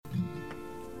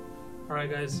All right,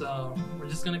 guys, we're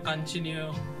just going to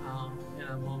continue in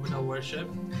a moment of worship.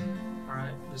 All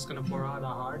right, just going to pour out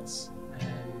our hearts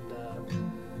and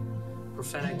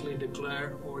prophetically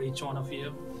declare over each one of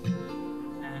you.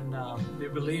 And we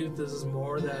believe this is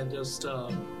more than just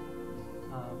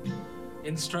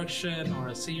instruction or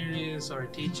a series or a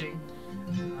teaching.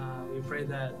 We pray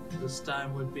that this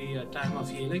time would be a time of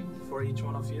healing for each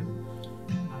one of you.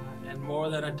 And more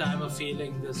than a time of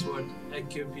healing, this would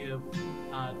equip you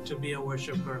to be a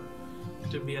worshiper,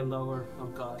 to be a lover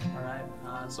of God. All right.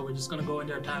 So we're just going to go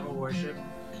into a time of worship.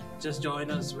 Just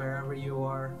join us wherever you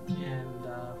are, and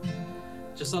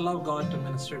just allow God to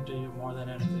minister to you more than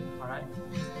anything. All right.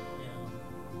 Yeah.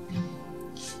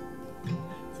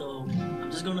 So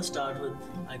I'm just going to start with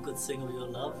 "I Could Sing of Your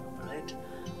Love," right?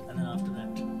 And then after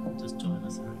that, just join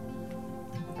us. Right?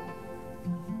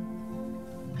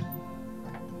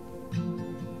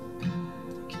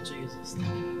 Thank you, Jesus. Thank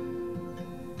you.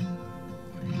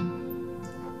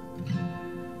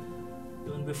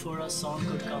 Even before our song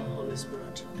could come, Holy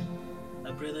Spirit,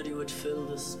 I pray that you would fill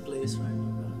this place right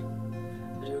now, God.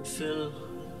 That you would fill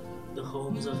the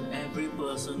homes of every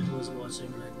person who is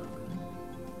watching right now, God.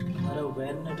 No matter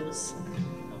when it is,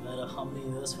 no matter how many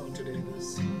years from today it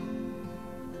is,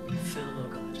 fill, oh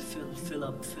God, fill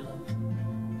up.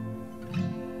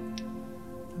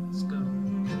 Let's go.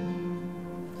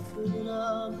 Fill it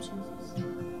up, Jesus.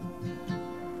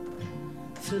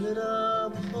 Fill it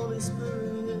up, Holy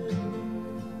Spirit.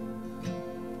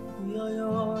 We are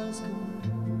yours, God.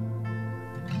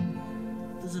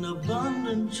 There's an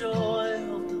abundant joy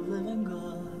of the living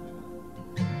God.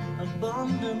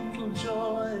 Abundant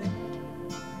joy.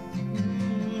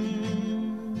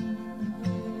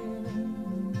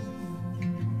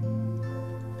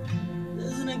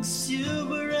 There's an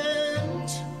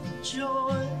exuberant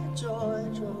joy.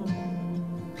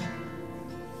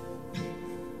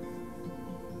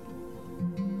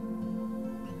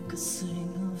 I could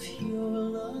sing of your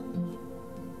love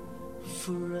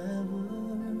forever.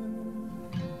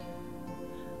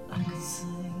 I could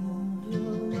sing of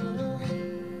your love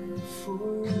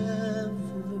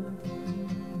forever.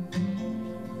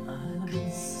 I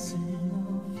could sing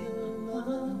of your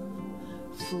love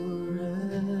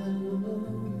forever.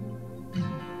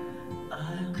 I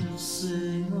could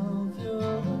sing of your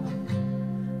love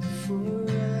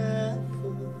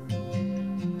forever.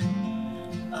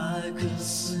 I could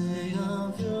sing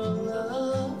of your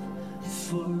love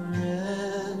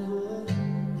forever.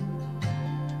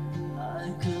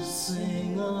 I could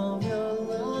sing of your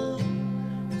love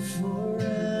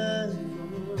forever.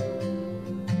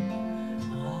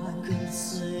 I could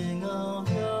sing of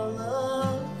your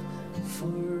love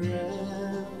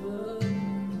forever.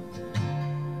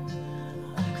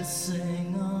 I could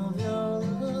sing of your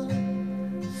love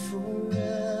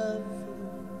forever.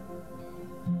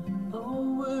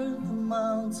 Over the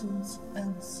mountains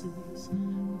and seas,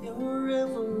 your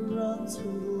river runs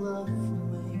with love for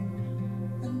me.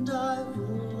 And I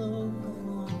will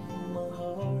open up my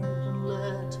heart and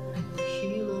let the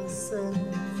healer set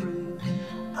me free.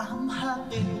 I'm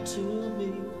happy to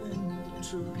be in the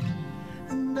truth,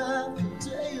 and I will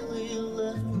daily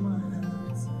lift my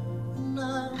hands, and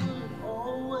I will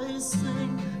always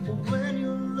sing of when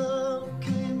your love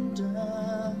came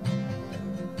down.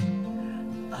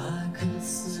 I could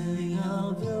sing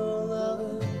of your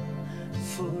love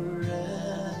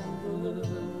forever.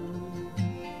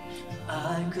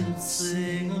 I could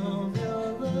sing of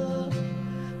your love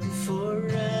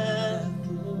forever.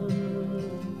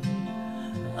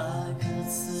 I could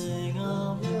sing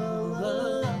of your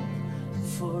love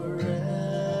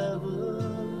forever.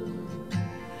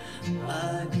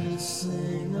 I could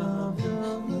sing of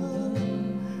your love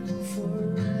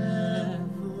forever.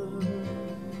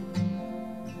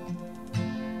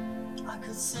 I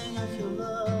could sing of your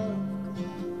love.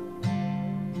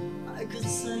 I could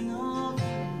sing of your love.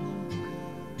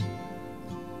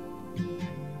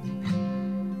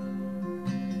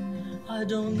 I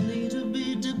don't need to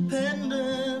be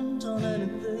dependent on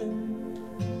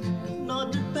anything,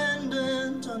 not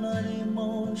dependent on any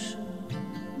emotion.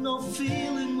 No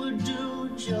feeling would do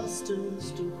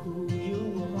justice to who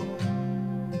you are.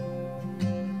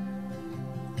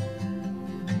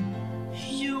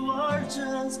 You are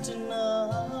just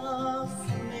enough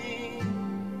for me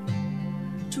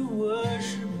to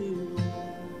worship you.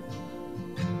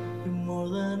 You're more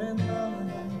than enough,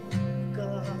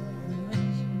 God.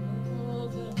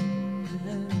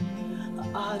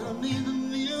 I don't need the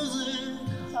music,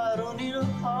 I don't need a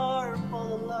harp or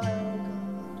the lyre,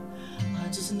 God. I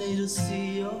just need to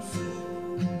see your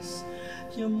face.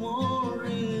 You're more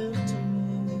real to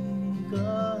me,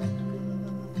 God.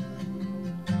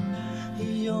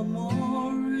 You're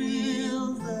more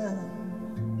real than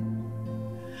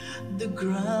the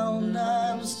ground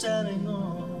I'm standing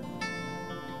on.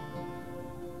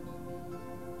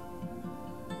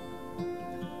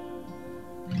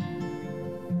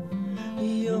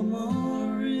 You're more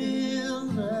real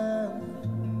than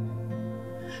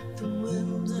the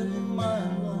wind in my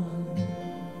lungs.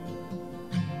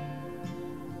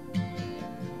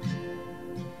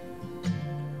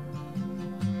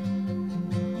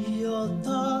 Your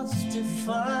thoughts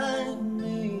define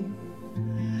me.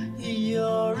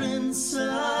 You're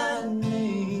inside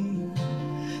me.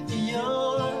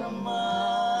 You're my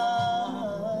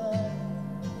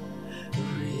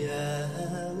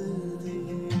reality.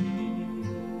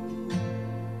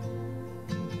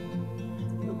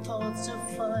 Your thoughts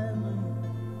define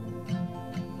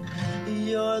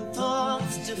me. Your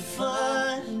thoughts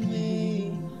define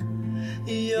me.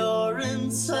 You're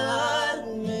inside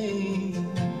me.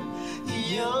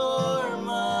 You're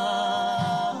my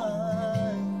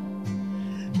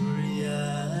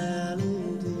reality.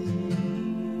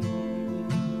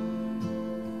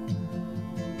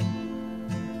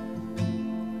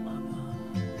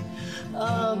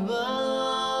 Abba,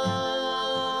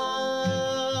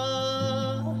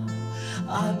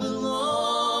 I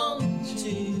belong to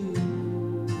you.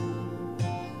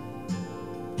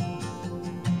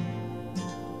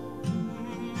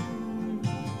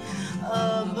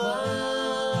 Abba,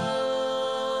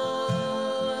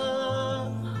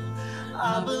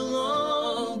 I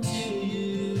belong to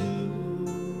you.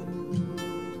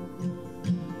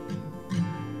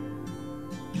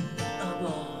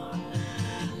 Abba,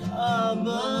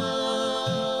 Abba,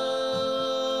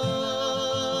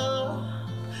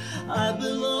 I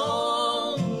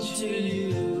belong to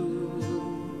you.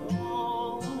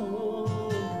 Oh.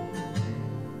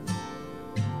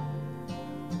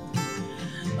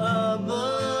 Abba,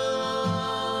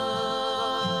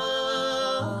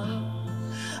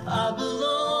 I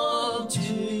belong to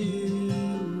you.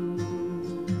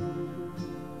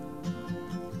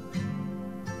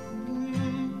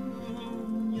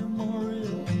 You're more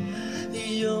real.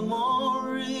 You're more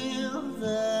real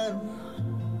than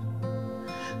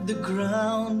the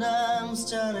ground I'm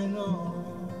standing on.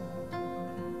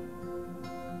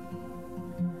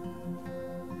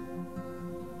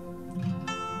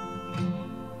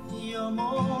 You're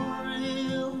more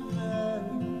real than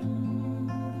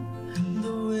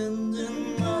the wind in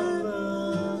my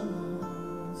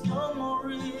lungs. You're more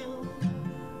real.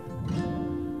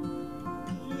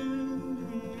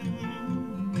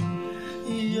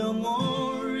 You're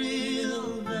more real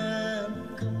than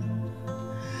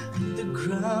the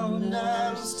ground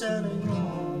I'm standing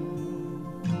on.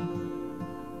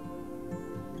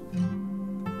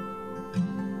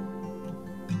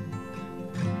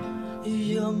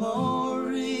 You're more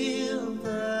real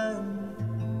than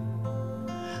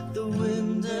the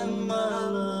wind in my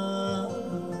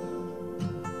lungs.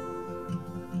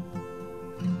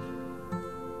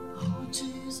 Oh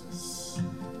Jesus,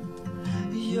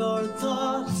 your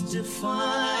thoughts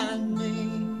define me.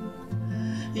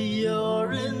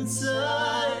 You're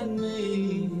inside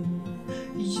me.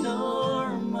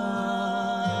 You're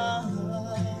my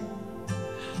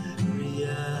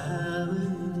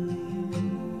reality.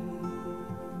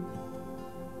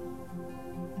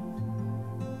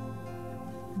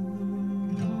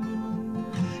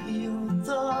 Your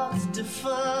thoughts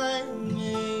define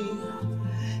me.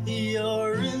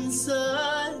 You're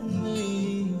inside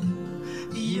me.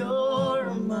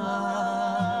 You're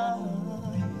my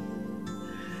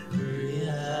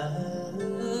reality.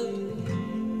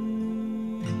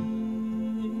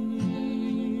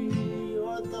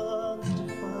 Your thoughts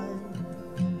define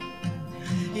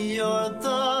me. Your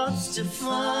thoughts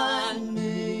define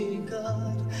me,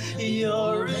 God.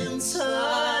 You're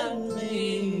inside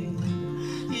me.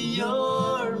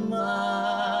 You're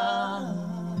my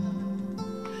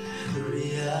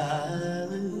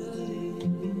reality.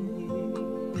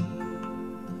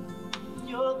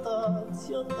 Your thoughts,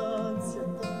 your thoughts, your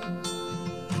thoughts.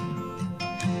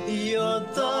 Your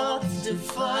thoughts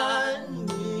define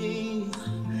me.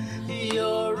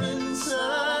 You're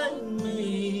inside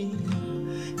me.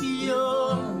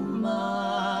 You're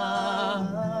my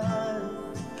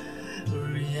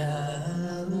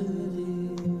reality.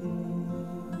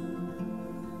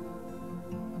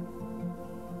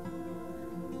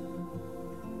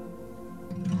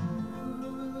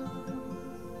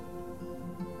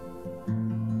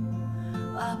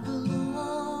 I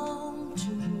belong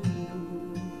to you.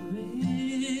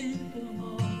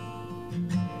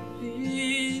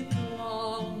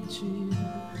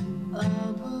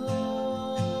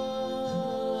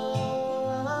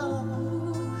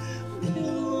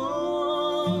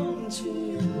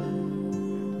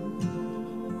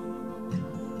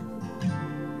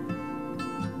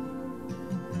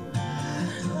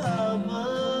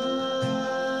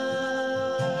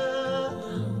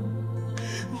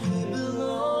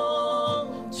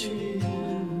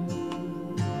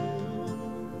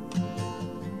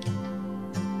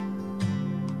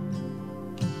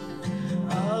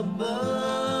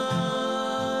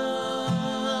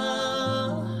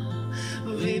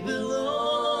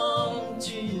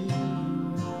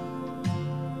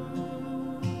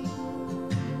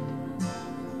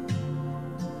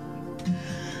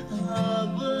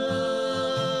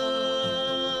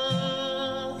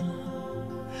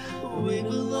 we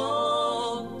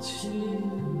belong to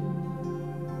you.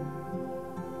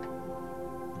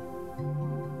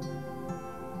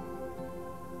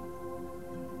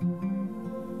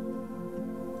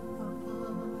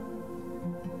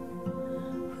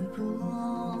 We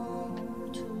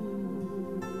belong to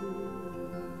you.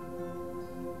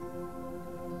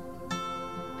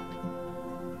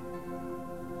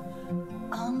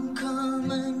 I'm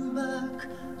coming back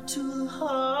to the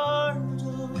heart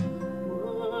of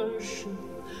worship.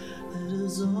 It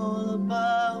is all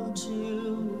about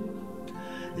you.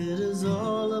 It is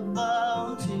all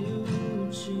about you,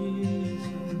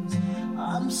 Jesus.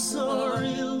 I'm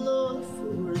sorry, Lord,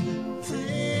 for the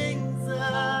things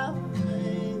I've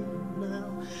made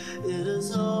now. It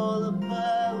is all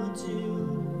about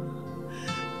you.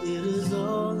 It is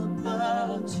all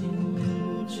about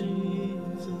you,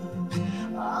 Jesus.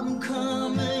 I'm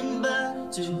coming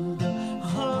back to the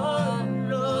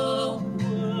heart of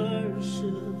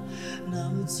worship.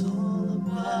 Now it's all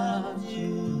about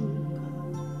you,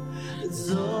 God.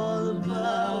 It's all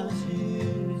about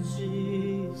you,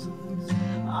 Jesus.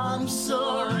 I'm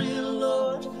sorry,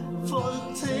 Lord, for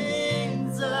the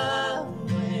things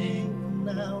I've made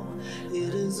now.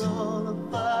 It is all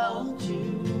about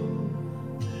you.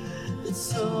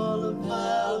 It's all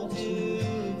about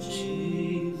you,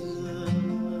 Jesus.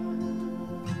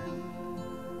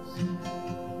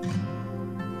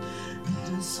 It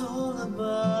is all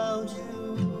about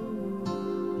you.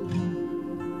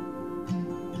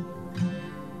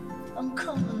 I'm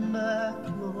coming back,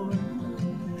 Lord.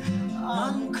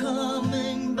 I'm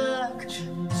coming back to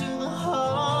the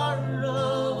heart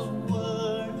of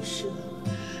worship.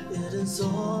 It is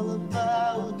all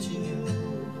about you.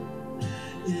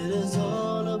 It is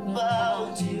all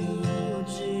about you,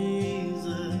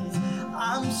 Jesus.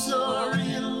 I'm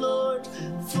sorry, Lord,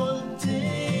 for the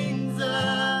things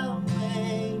I've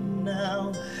made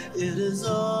now. It is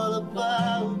all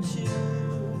about you.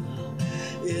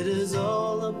 It is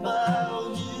all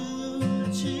about you,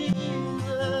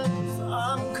 Jesus.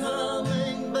 I'm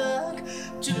coming back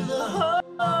to the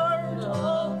heart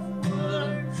of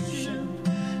worship.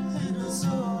 It is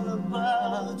all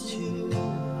about you.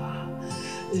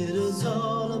 It is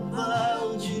all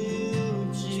about you,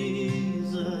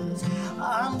 Jesus.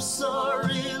 I'm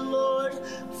sorry, Lord,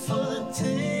 for the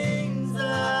things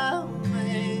I've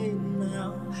made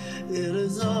now. It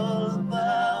is all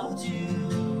about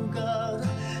you, God.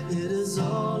 It is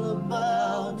all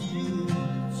about you,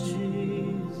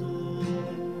 Jesus.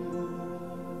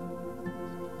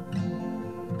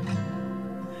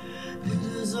 It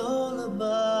is all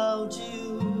about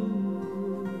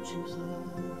you, Jesus.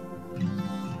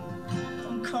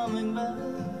 Coming back.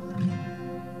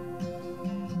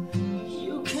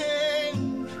 You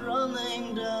came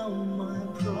running down my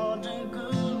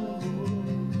prodigal road.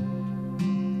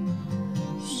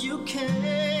 You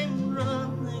came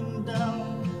running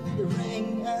down the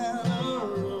ring and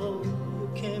the road.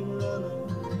 You came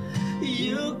running.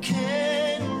 You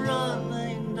came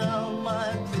running down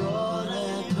my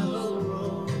prodigal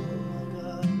road, my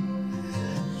God.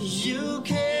 You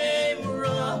came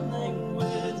running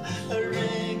with a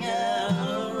ring and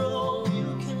a roll.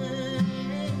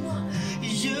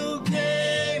 You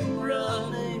came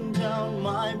running down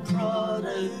my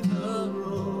prodigal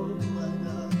road, my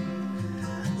God.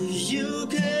 You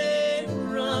came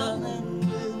running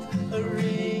with a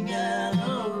ring and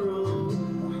a roll.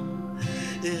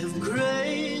 If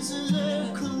grace is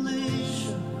a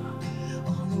collision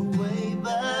on the way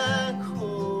back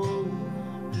home,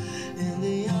 in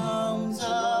the arms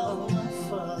of my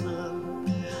Father,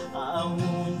 I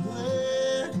won't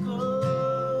let go.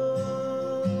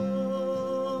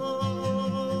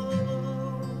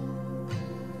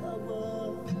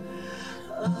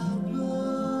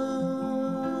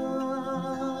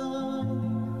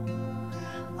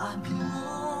 I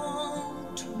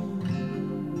belong to you.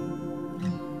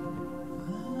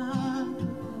 I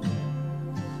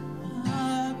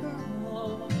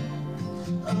belong.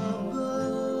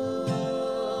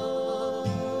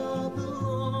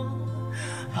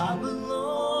 I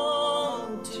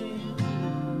belong to you.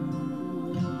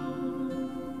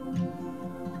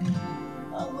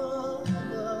 I belong.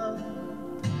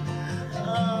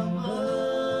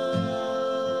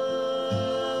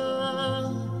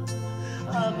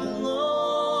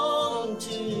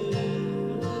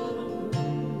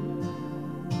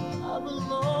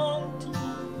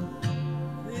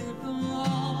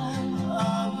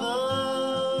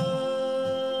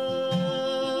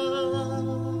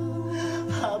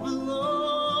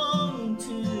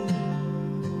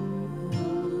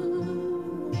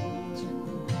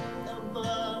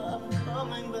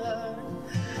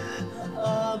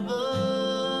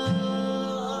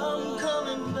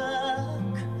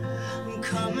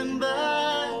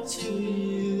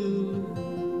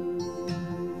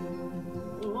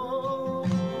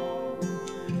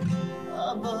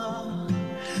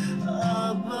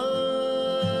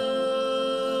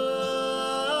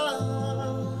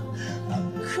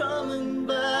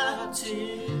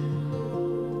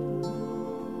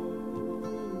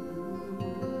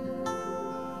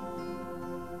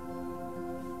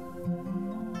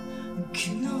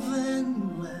 King of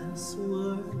endless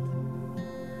worth,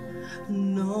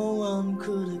 no one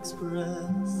could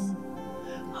express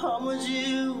how much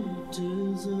you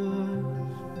deserve.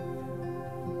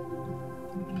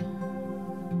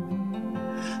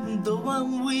 Though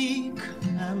I'm weak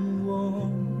and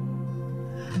worn,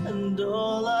 and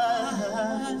all I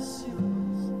have is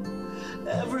yours,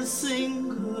 every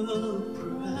single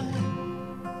breath.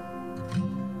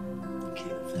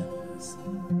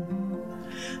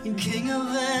 King of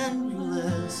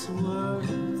endless worth,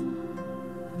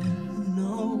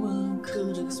 no one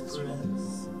could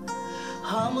express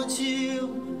how much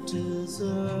you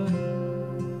deserve.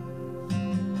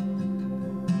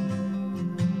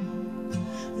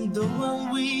 Though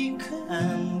I'm weak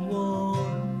and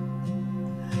worn,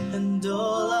 and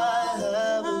all I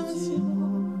have is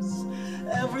yours,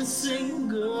 every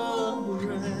single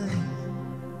breath.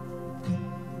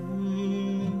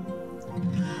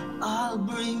 I'll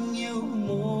bring you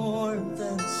more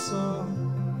than song,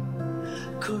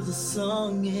 'cause the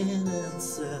song in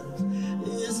itself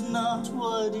is not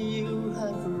what you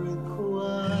have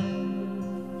required.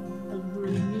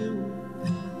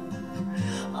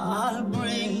 I'll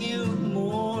bring you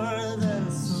more than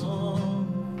a song,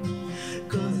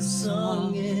 'cause the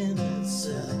song in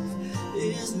itself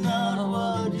is not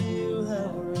what you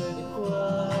have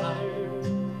required.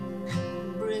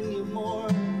 Bring you more.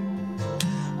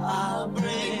 I'll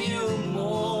bring you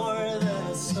more than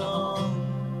a song,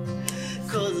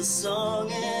 'cause the song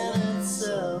in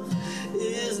itself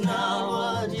is not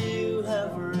what you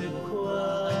have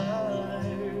required.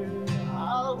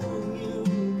 I'll bring you,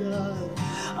 God,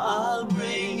 I'll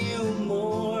bring you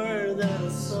more than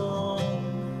a song,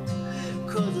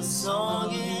 'cause the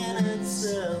song in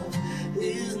itself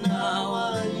is not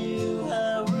what you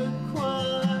have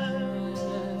required.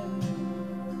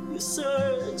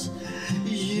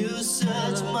 You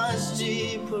search much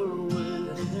deeper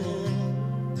within,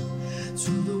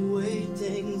 through the way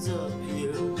things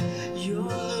appear.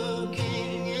 You're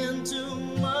looking into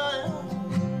my heart.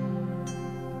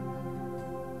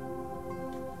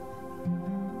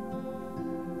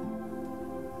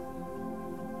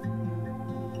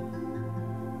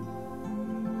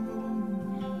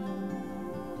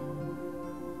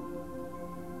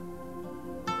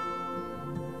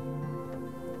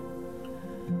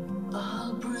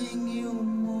 I'll bring you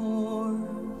more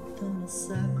than a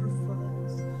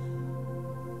sacrifice,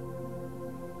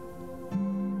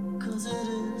 'cause it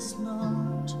is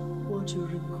not what you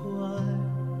require.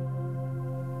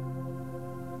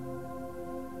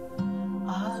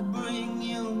 I'll bring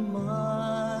you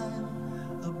my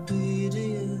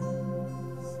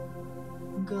obedience,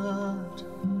 God,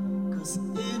 'cause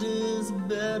it is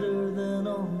better than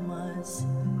all my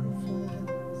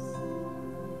sacrifice.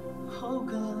 Oh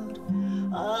God,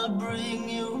 I'll bring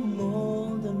you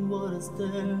more than what is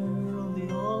there on the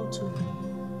altar.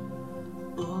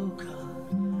 Oh God,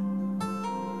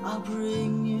 I'll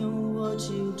bring you what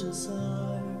you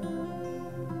desire.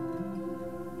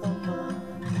 Papa,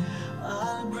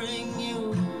 I'll bring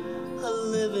you a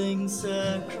living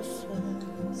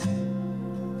sacrifice.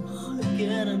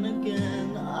 Again and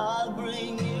again, I'll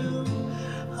bring you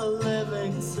a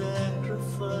living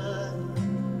sacrifice.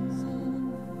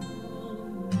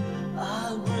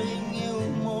 I'll bring you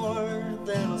more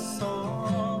than a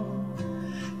song,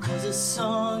 'cause a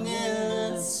song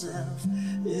in itself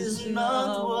is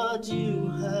not what you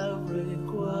have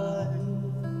required.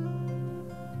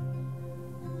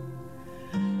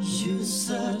 You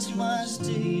search much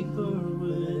deeper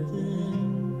within,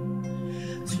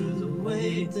 through the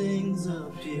way things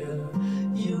appear.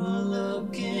 You're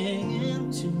looking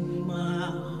into my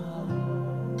heart.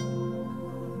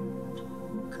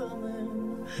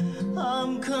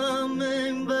 I'm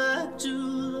coming back to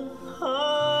the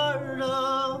heart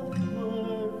of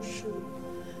worship.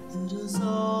 It is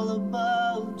all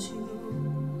about you.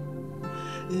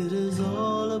 It is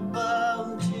all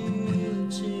about you,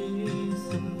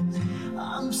 Jesus.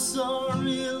 I'm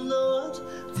sorry, Lord,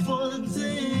 for the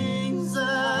things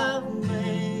I've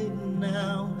made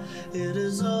now. It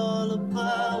is all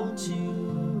about you.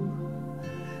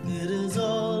 It is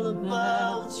all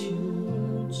about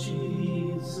you,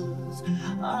 Jesus.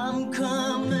 I'm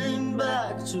coming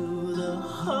back to the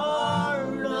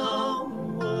heart of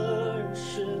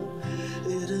worship.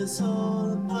 It is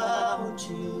all about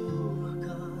you,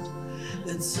 God.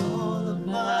 It's all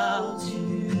about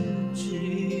you,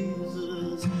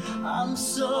 Jesus. I'm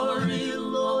sorry,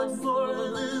 Lord, for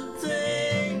the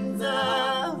things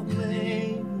I've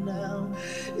made now.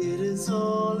 It is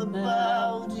all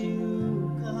about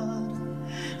you, God.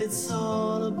 It's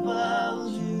all about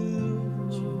you.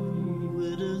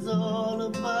 It is all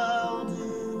about you.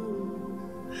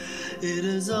 It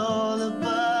is all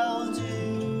about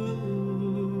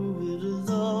you. It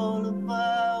is all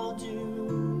about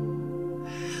you.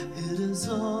 It is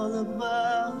all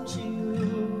about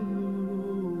you.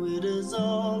 It is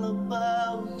all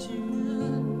about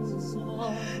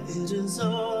you. It is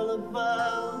all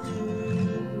about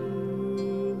you.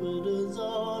 It is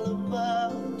all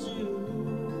about you.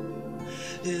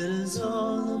 It is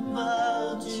all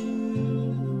about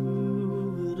you.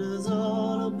 It is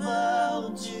all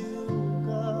about you,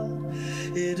 God.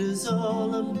 It is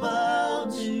all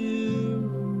about you.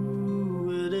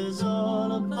 It is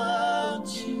all about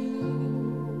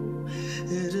you.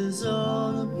 It is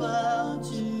all about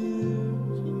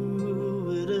you.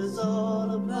 It is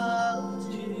all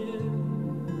about you.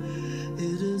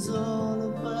 It is all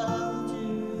about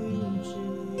you,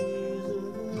 Jesus.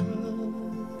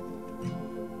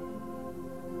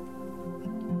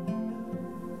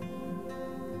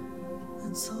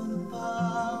 It's all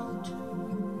about you.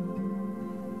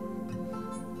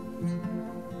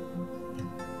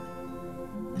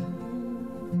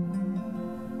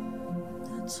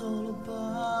 It's all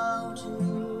about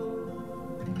you.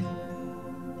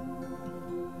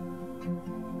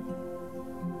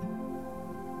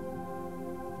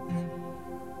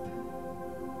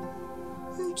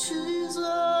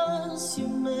 Jesus, you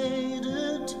made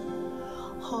it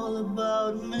all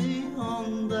about me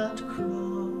on that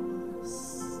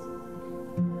cross.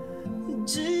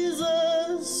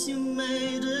 Jesus, you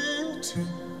made it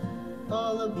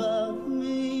all about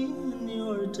me in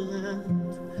your death.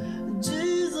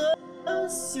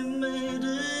 Jesus, you made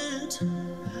it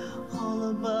all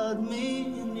about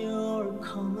me in your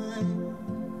coming,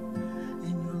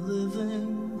 in your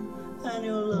living and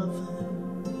your loving.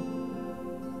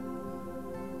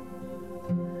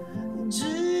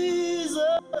 Jesus,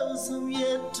 I'm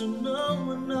yet to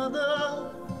know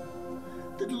another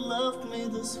that loved me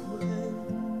this way.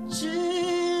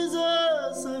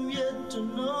 Jesus, I'm yet to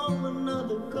know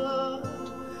another God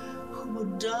who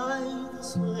would die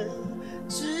this way.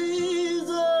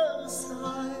 Jesus,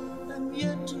 I am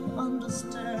yet to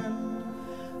understand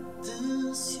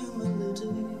this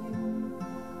humility,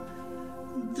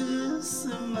 this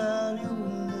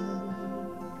Emmanuel.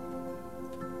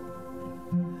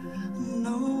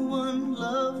 No one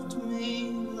loved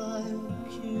me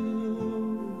like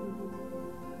you.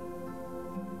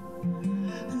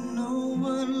 No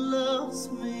one loves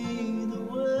me the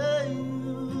way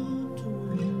you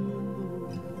do.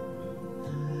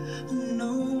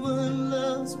 No one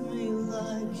loves me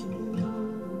like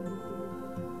you.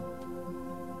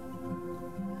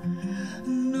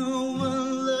 No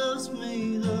one loves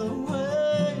me the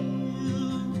way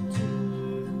you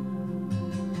do.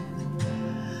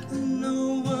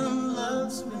 No one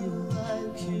loves me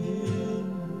like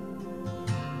you.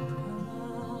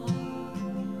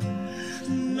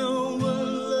 No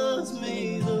one loves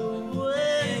me the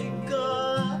way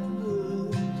God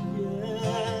would,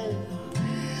 yeah.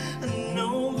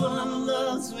 No one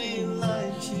loves me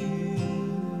like you.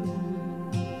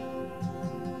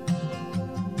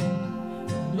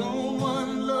 No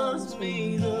one loves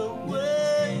me the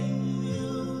way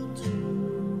you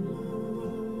do.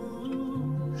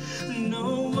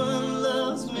 No one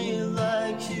loves me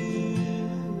like you.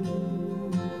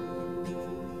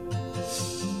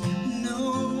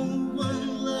 No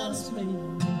one loves me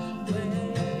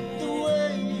the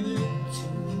way you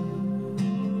do.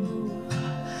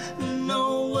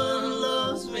 No one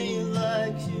loves me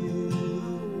like you.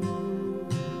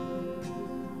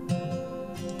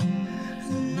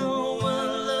 No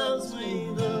one loves me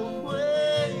the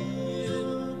way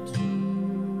you do.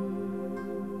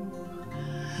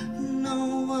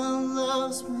 No one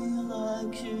loves me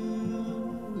like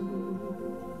you.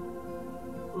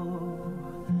 Oh.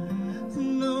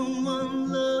 No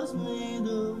one loves me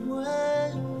the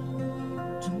way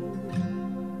you do.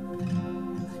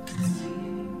 I can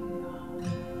see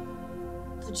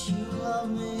that you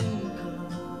love me,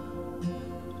 God.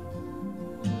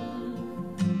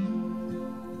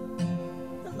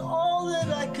 And all that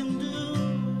I can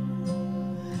do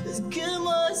is give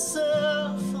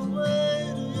myself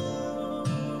away to you.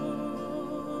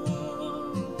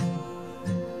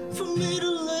 For me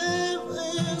to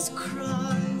live is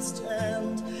Christ,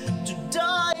 and to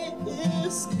die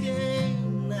is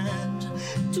gain,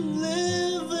 and to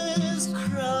live is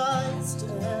Christ,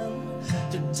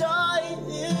 and to die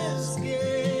is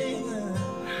gain.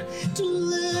 To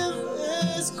live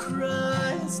is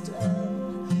Christ,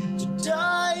 and to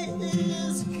die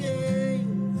is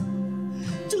gain.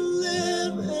 To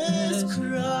live is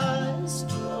Christ,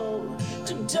 oh,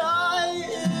 to die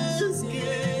is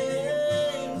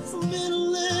gain. For me to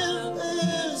live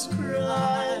is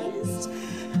Christ.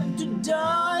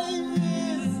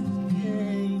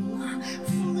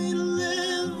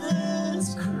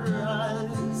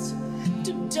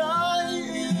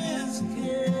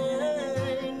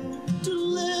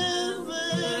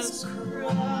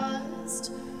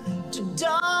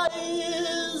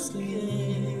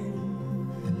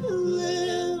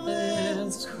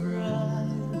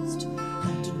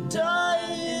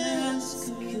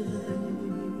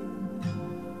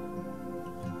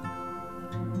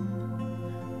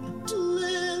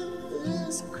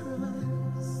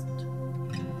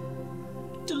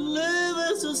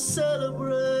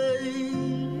 celebrate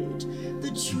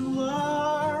that you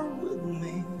are with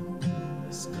me.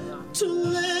 To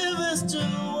live is to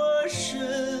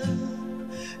worship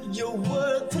your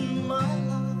worth in my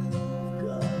life,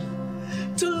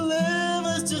 God. To live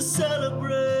is to celebrate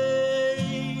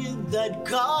that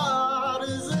God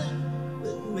is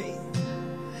with me.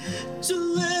 To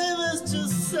live is to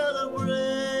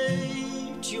celebrate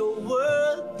your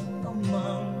worth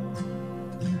among.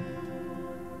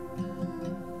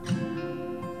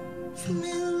 For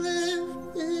me to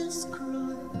live is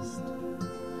Christ,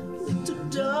 to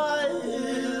die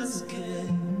is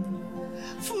gain.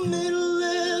 For me to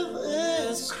live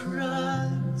is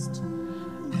Christ,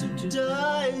 to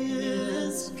die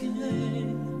is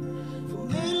gain. For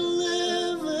me to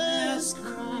live is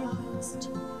Christ,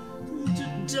 to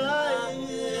die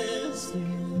is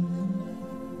gain.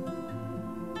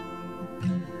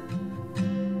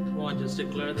 Come on, just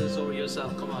declare this over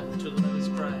yourself. Come on, to live is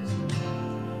Christ.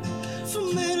 For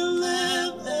me to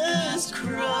live is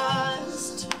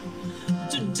Christ,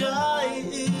 to die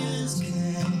is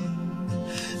gain.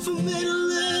 For me to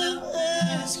live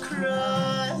is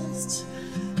Christ,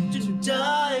 to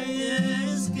die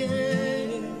is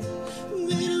gain. For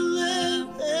me to live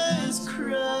is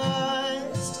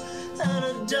Christ, and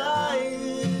to die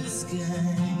is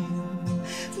gain.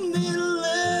 For me to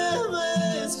live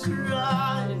is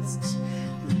Christ,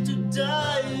 to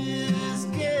die is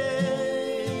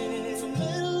gain. For me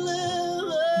to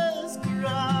live is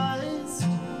Christ,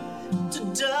 to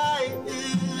die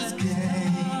is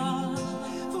gain.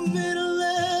 For me to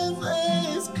live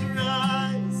is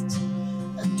Christ,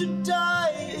 and to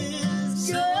die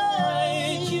is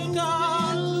gain. You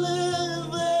gotta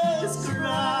live is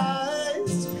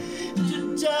Christ, to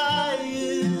die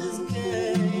is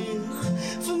gain.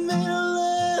 For me to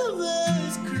live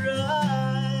is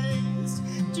Christ,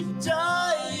 to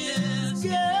die is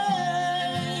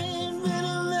gain. For me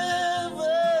to live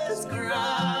is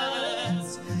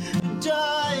Christ, to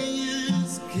die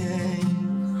is gain.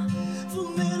 For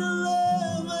me to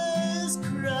live is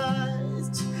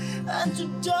Christ, and to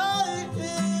die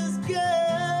is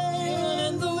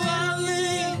gain. For me to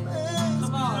live is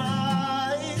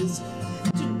Christ,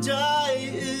 to die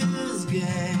is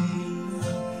gain.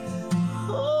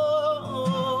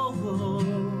 Oh,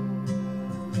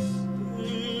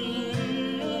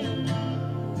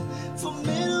 For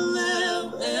me to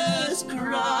live is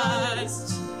Christ,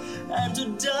 and to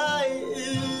die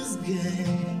is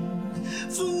gain.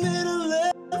 For me to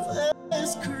live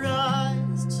is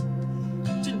Christ,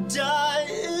 to die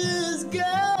is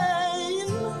gain.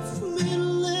 For me to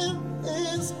live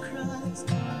is Christ,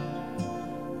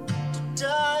 to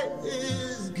die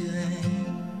is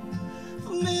gain.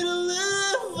 For me to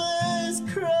live is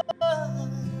Christ.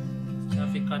 Now,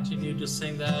 if you continue to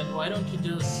sing that, why don't you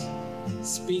just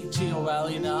speak to your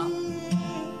valley now?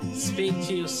 Speak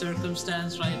to your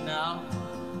circumstance right now.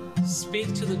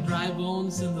 Speak to the dry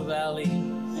bones in the valley.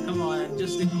 Come on, and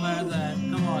just declare that.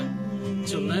 Come on.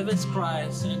 To live is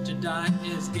Christ, and to die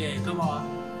is gain. Come on.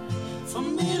 For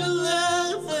me to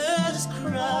live is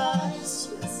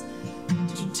Christ,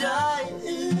 to die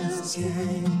is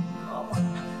gain. For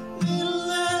me to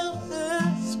live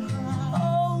is Christ,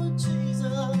 oh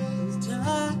Jesus, to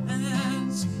die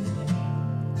is gain.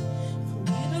 For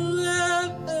me to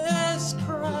live is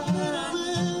Christ,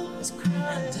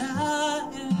 and die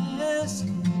is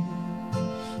gain.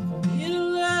 For me to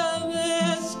live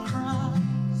is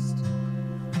Christ,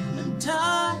 and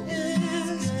die is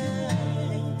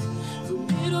gain. For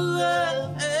me to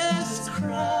live is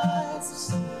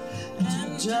Christ,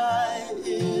 and die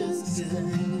is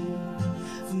gain.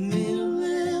 For me to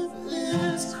live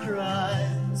is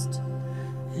Christ,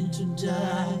 and to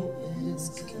die is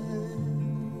gain.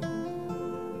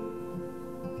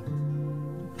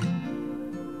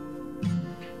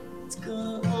 It's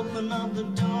gonna open up the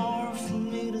door for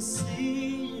me to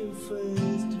see you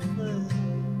face to face.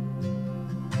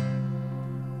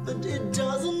 But it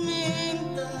doesn't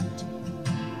mean that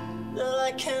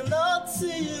I cannot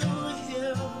see you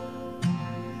here.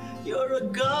 You're a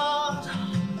God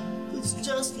who's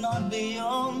just not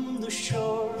beyond the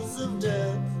shores of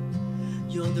death.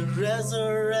 You're the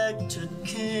resurrected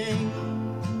King,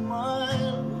 my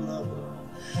lover,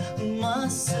 my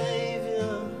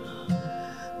Savior,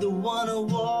 the one who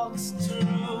walks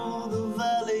through the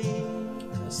valley.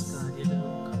 Yes, God, you do.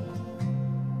 Come on.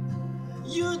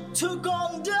 You took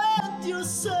on death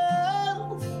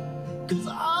yourself, 'cause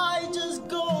I just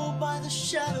go by the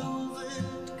shadow of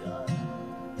it, God.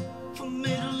 For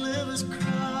me to live is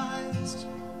Christ,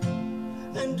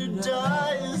 and to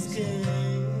die is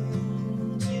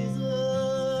gain.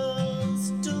 Jesus,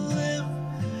 to live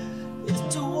is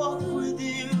to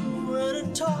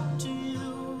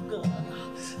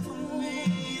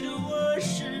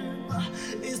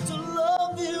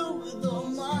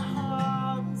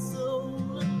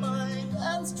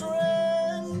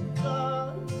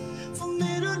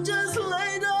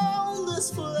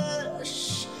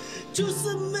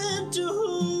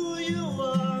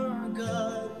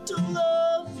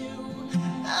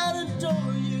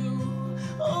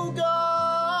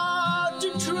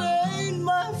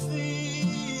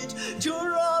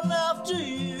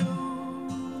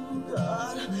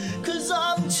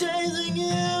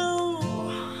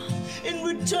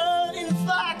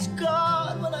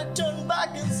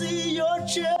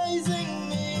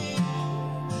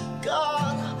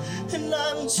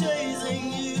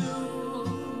chasing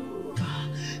you.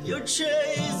 You're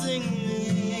chasing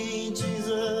me,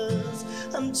 Jesus.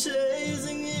 I'm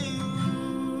chasing you.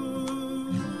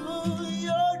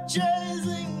 You're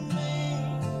chasing me,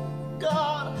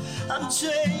 God. I'm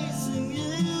chasing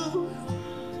you.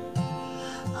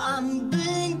 I'm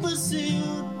being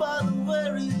pursued by the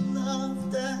very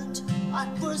love that I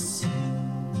pursue.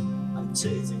 I'm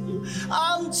chasing you.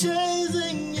 I'm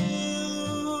chasing you.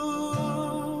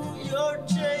 You're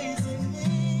chasing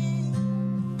me.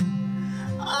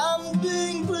 I'm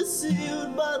being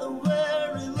pursued by the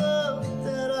very love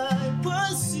that I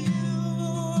pursue.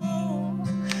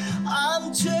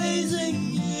 I'm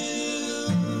chasing you.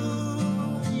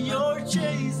 You're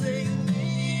chasing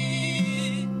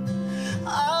me.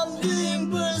 I'm being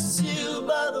pursued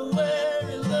by the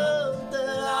very love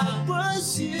that I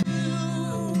pursue.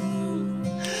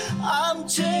 I'm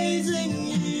chasing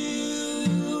you.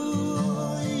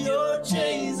 You're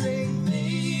chasing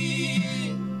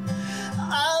me.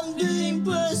 I'm being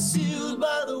pursued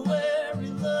by the very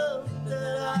love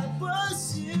that I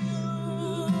pursue.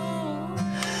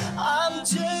 I'm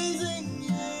chasing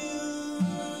you.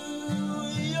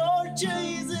 You're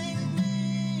chasing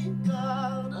me,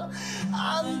 God.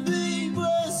 I'm being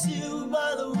pursued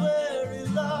by the very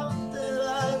love that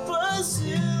I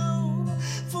pursue.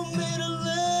 For me to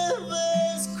live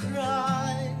is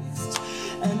Christ,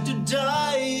 and to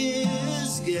die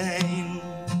is gain.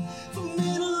 For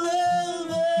me to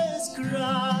live is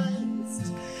Christ,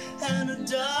 and to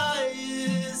die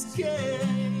is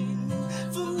gain.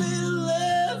 For me to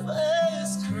live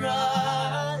is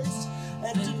Christ,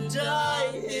 and to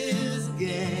die is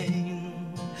gain.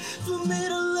 For me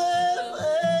to live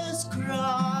is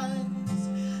Christ,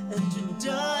 and to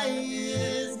die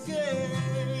is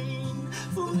gain.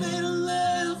 For me to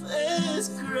live is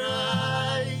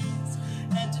Christ,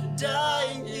 and to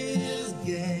die is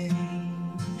gain.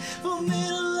 For me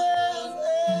to live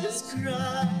is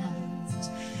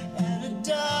Christ, and to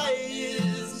die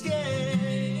is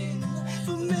gain.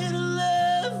 For me to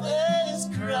live is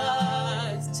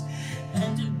Christ,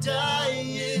 and to die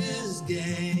is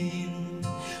gain.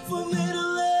 For me to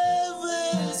live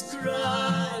is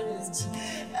Christ,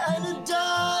 and to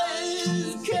die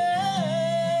is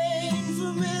gain.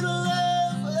 For me to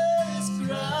live is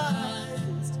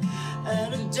Christ,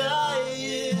 and to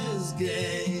die is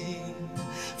gain.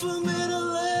 For me to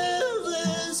live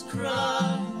is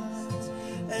Christ,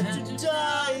 and to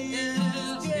die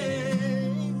is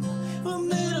gain. For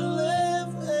me to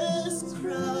live is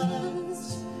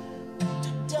Christ, and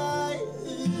to die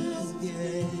is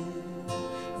gain.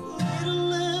 For me to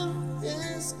live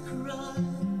is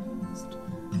Christ,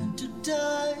 and to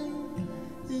die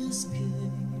is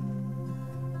gain.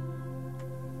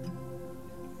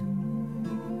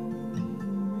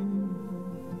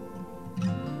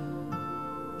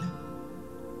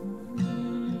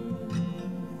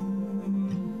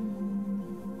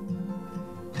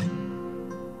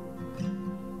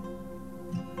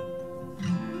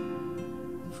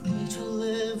 For me to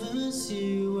live is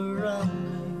you around me.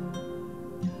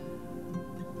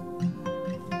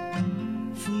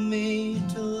 For me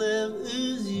to live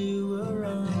is you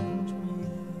around me.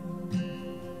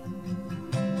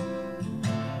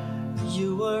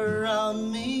 You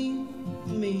around me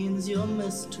means your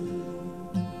mystery.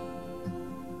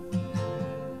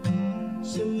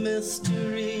 Your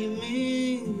mystery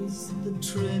means the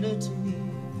Trinity.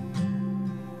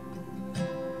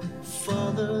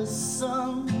 Father,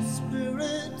 Son,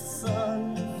 Spirit,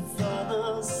 Son.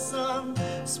 Father, Son,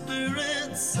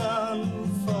 Spirit, Son.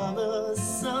 Father,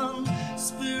 Son,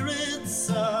 Spirit,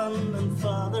 Son. And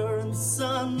Father and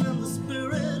Son and the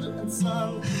Spirit and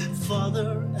Son.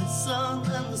 Father and Son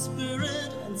and the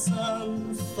Spirit and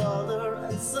Son. Father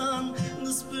and Son and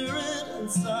the Spirit and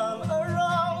Son.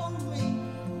 Around me,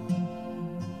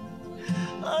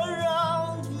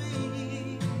 around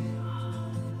me,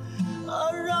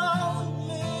 around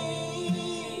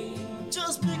me.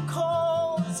 Just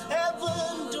because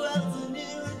heaven dwells in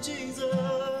you, Jesus.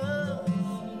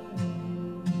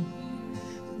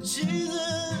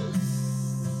 Jesus,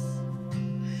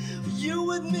 you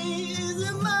with me is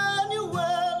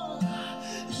Emmanuel.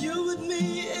 You with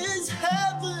me is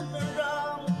heaven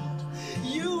around.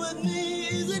 You with me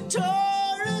is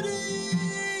eternity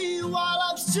while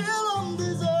I'm still on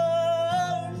this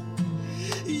earth.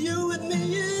 You with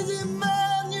me is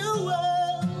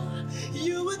Emmanuel.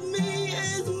 You with me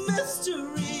is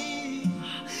mystery.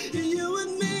 You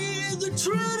with me is the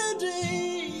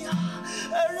Trinity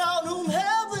around whom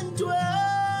heaven dwells.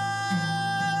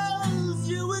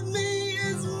 You with me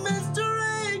is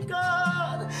mystery,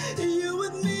 God. You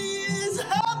with me is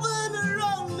heaven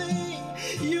around me.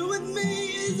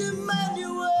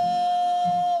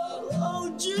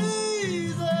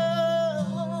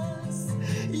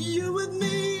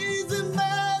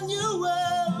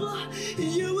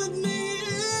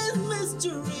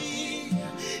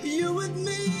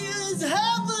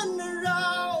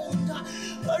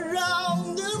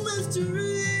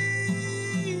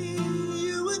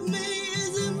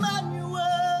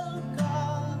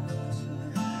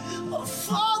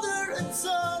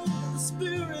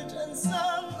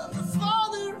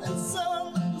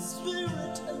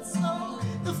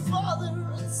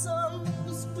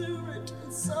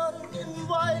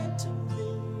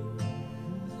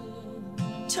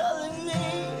 telling me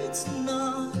it's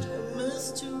not a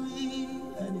mystery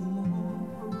anymore.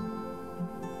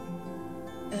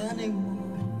 Heaven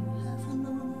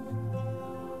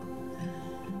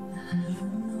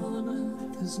on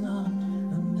earth is not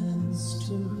a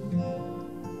mystery.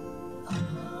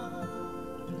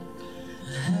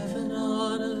 Heaven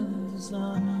on earth is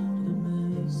not a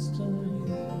mystery.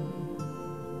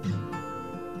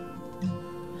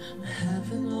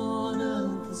 Heaven on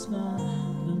earth is not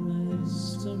a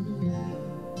mystery,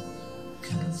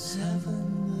 'cause heaven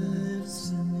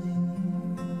lives in me.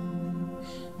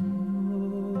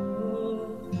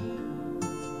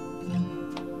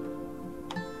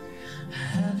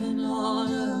 Heaven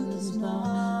on earth is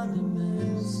not a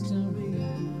mystery.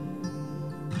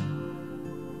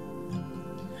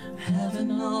 Heaven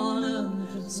on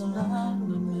earth is not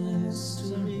a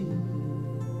mystery.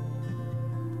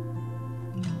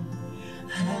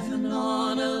 Heaven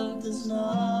on earth is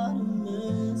not a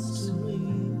mystery,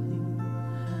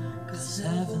 'cause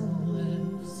heaven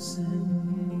lives in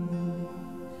me.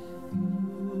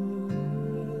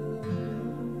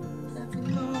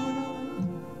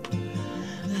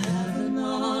 Heaven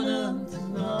on earth is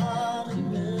not a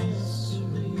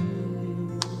mystery.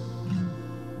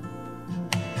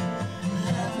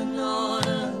 Heaven on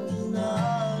earth is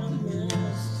not a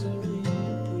mystery.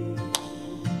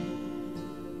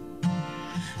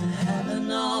 Heaven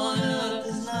on earth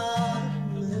is not a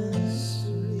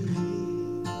mystery,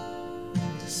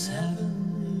 'cause heaven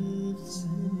lives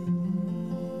in me.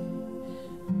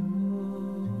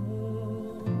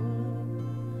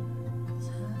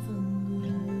 Heaven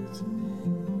lives in me.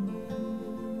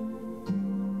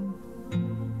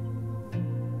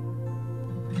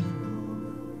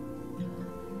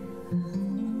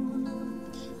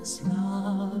 It's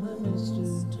not a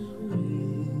mystery.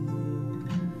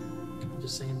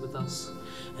 Just sing it with us.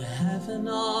 Heaven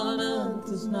on earth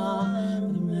is not a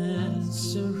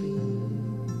mystery.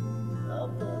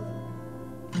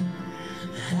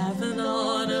 Heaven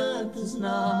on earth is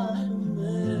not a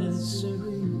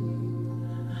mystery,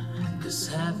 'cause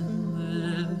heaven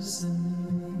lives in me.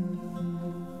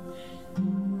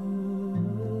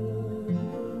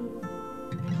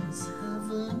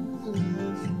 Heaven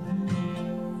lives in me.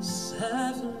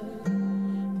 Heaven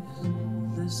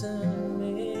lives in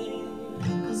me.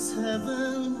 'Cause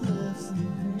heaven lives in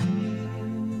me.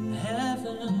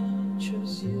 Heaven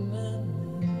chose you and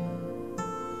me.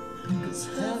 'Cause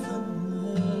heaven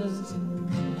lives in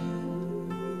me.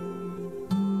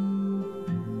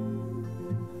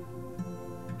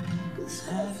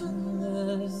 Heaven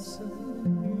lives in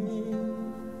me.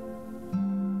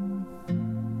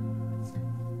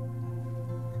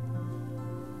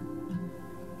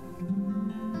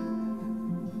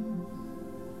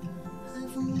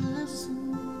 Heaven lives in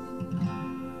me.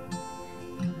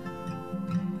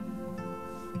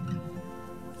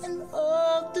 And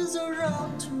earth is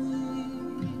around me.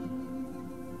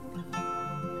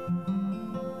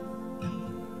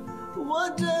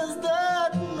 What does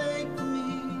that make me?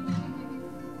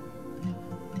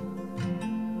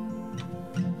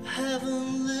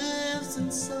 Heaven lives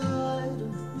inside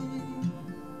of me,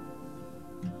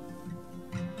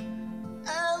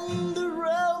 and the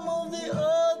realm of the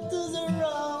earth is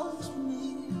around me.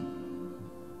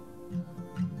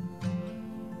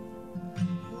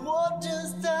 What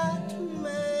does that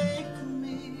make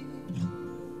me?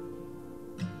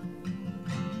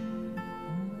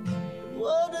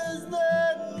 What does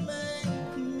that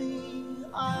make me?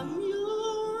 I'm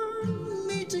your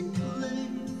meeting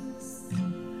place.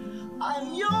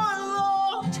 I'm your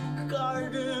locked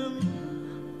garden,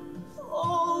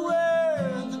 oh,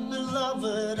 where the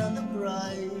beloved and the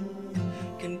bride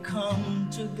can come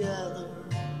together.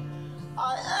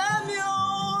 I am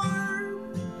your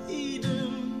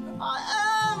Eden. I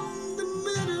am the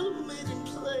middle meeting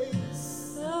place.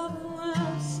 Heaven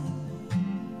lives in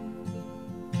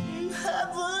me.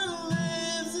 Heaven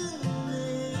lives in me.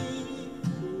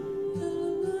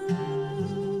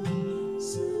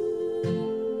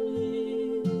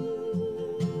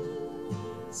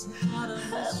 It's not a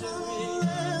mystery.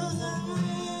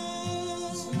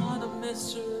 It's not a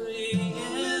mystery.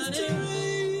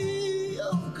 Mystery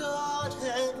of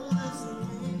Godhead lives in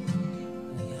me.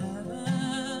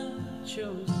 Heaven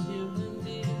chose you and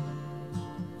me.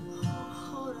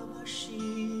 Hold up my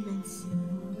sheet and sing.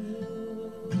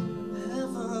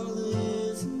 Heaven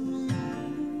lives in me.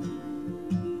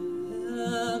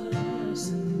 Heaven lives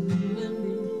in you and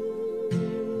me.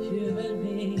 You and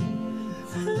me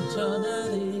for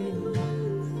eternity.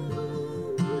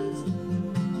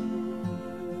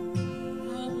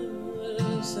 Heaven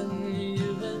lives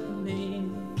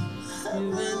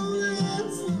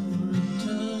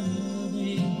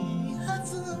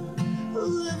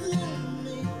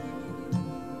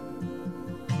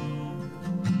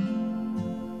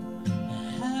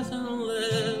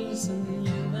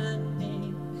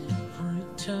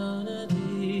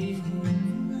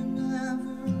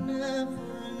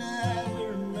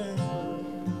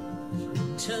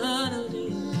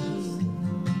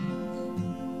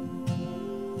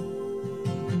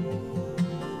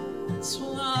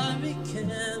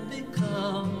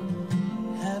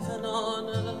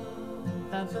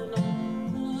heaven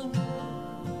on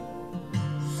earth.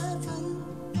 Heaven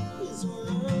is on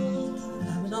earth.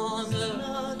 Heaven on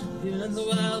earth, here in the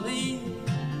valley.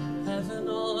 Heaven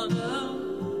on earth.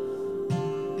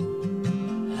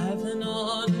 Heaven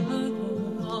on earth,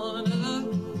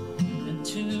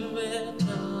 into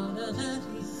eternity.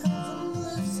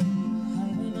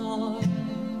 Heaven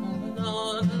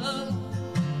on earth,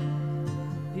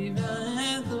 even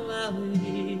in the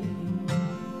valley.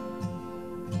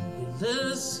 He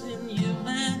lives in you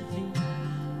and me.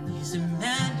 He's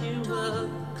Emmanuel,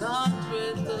 God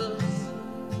with us.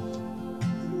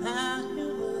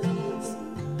 Emmanuel.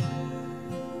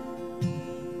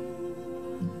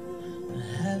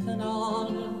 Heaven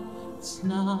on earth, it's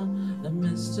not a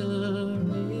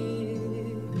mystery.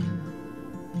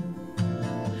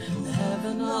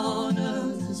 Heaven on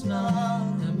earth is not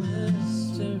a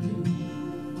mystery.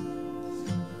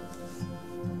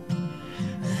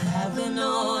 Heaven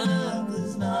on earth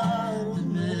is not a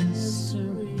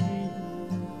mystery.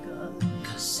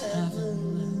 'Cause heaven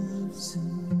lives in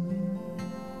me.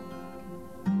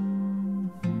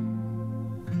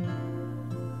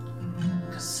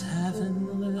 'Cause heaven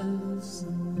lives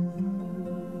in me.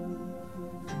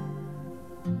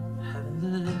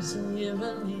 Heaven lives in you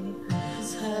and me.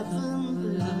 'Cause heaven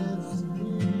lives in me.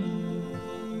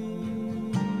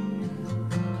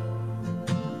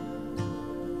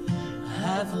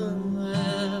 Heaven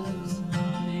lives in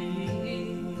me.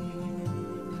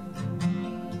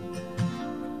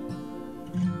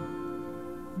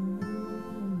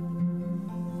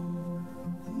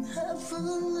 Heaven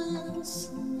lives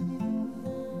in me.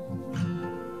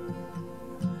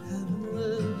 Heaven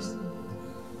lives in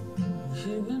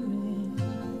you and me.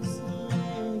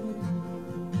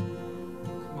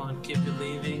 Come on, keep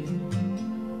believing.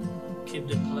 Keep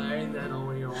declaring that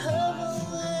over your own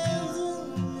life.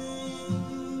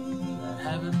 That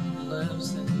heaven lives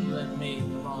in you and me.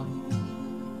 Come on.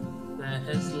 That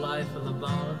His life will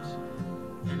abound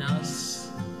in us,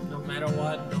 no matter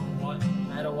what, no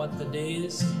matter what the day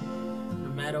is, no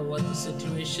matter what the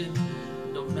situation,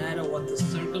 no matter what the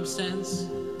circumstance.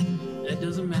 It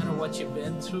doesn't matter what you've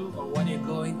been through or what you're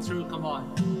going through. Come on.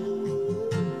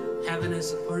 Heaven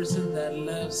is a person that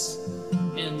lives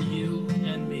in you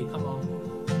and me. Come on.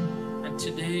 And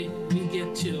today we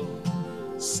get to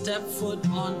step foot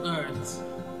on earth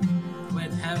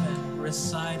with heaven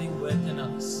residing within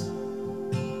us.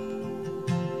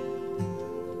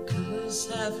 'Cause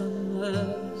heaven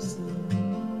lives in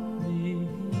me.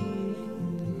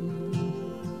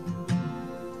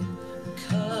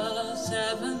 'Cause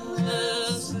heaven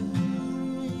lives in me.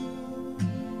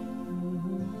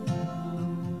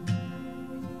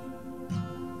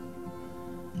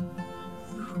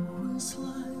 Who is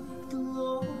like the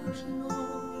Lord in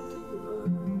all the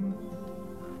earth?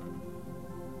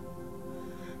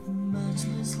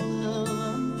 Matchless love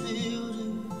and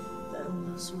beauty,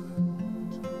 endless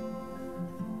world.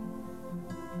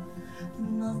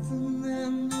 Nothing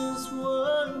in this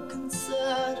world can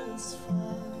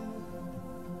satisfy.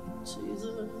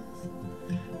 Jesus,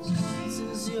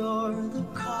 Jesus, you're the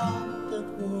cup that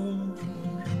won't run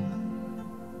dry.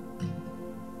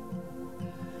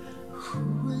 Who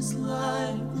is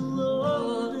like the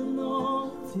Lord in all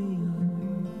the earth?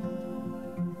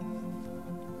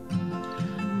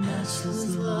 Matchless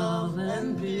love and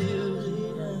beauty,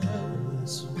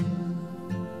 endless world.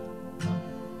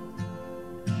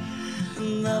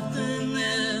 Nothing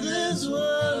in this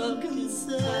world can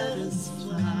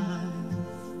satisfy.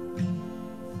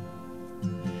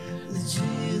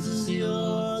 Jesus,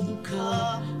 you're the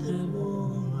cup that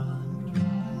won't run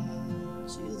dry.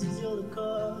 Jesus, you're the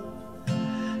cup.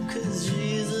 'Cause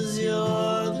Jesus,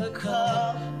 you're the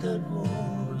cup that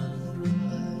won't run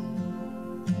dry.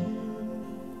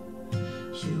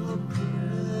 Your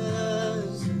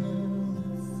presence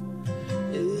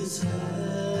is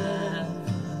heaven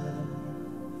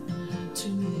to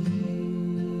me.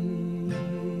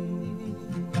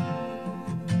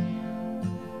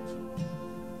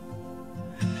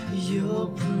 Your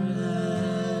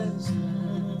presence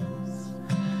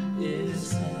is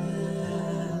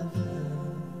heaven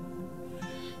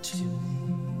to me.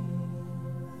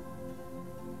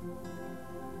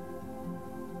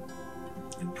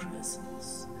 Your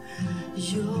presence,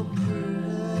 your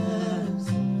presence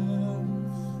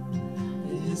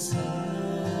is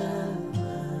heaven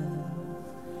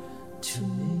to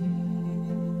me.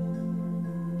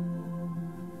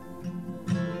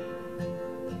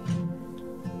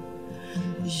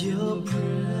 Your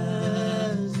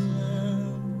presence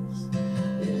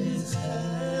is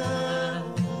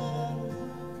heaven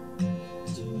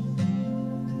to me.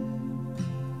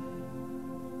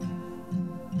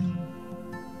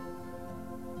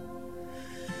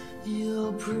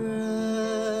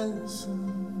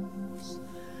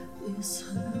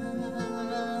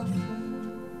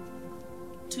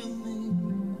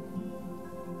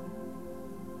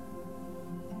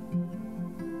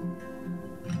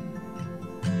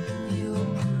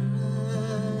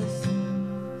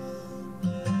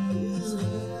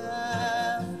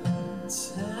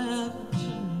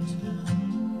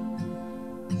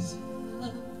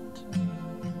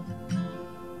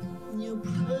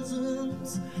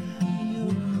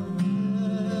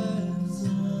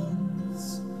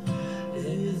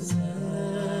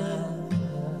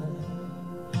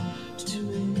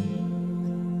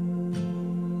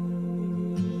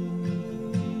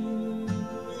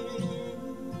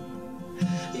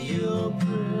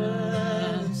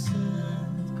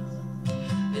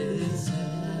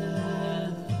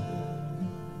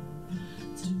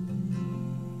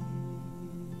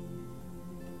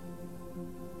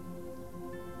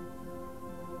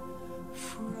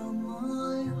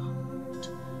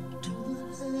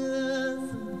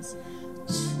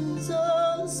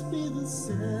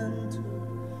 center.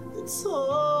 It's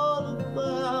all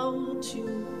about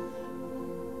you.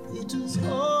 It is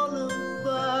all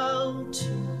about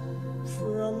you.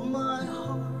 From my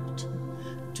heart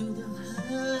to the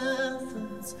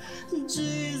heavens,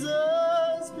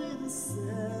 Jesus be the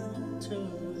center.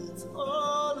 It's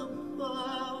all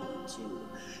about you.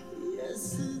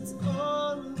 Yes, it's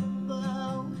all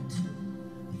about you.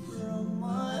 From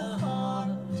my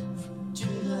heart to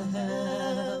the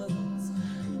heavens,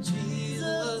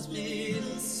 Jesus be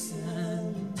the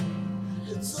center.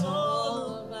 It's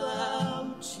all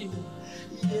about you.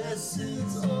 Yes,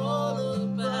 it's all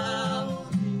about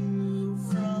you.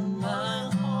 From my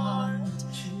heart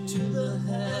to the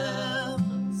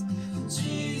heavens,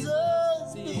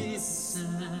 Jesus be the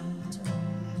center.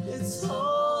 It's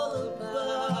all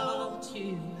about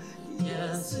you.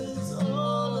 Yes, it's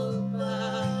all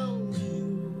about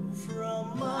you.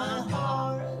 From my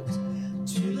heart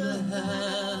to the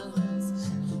heavens,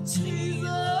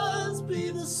 Jesus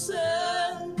be the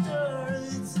center.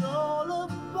 It's all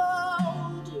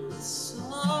about you.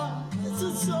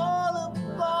 It's all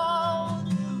about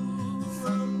you.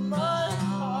 From my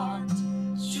heart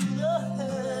to the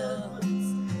heavens,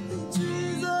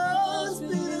 Jesus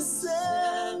be the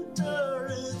center.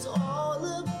 It's all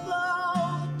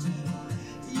about you.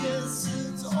 Yes,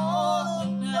 it's all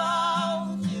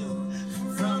about you.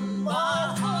 From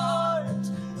my heart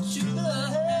to the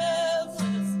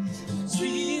heavens,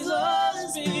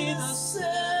 Jesus be the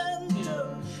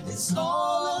center. It's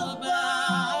all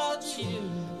about you.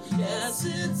 Yes,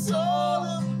 it's all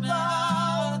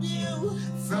about you.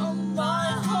 From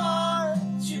my heart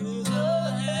to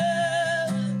the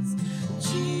heavens,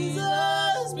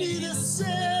 Jesus be the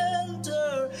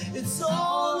center. It's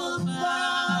all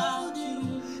about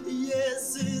you.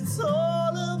 Yes, it's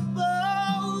all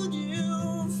about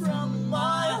you. From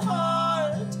my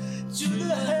heart to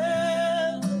the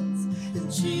heavens,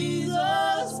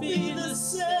 Jesus be the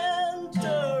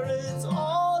center. It's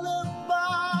all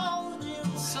about you.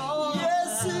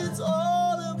 Yes, it's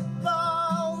all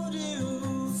about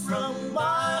you. From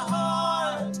my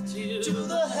heart to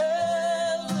the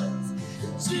heavens,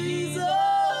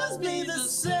 Jesus be the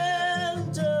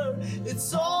center.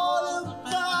 It's all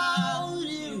about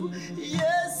you.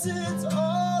 Yes, it's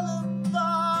all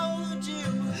about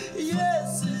you.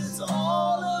 Yes, it's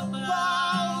all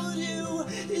about you.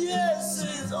 Yes,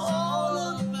 it's all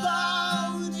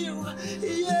about you.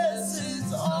 Yes,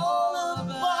 it's all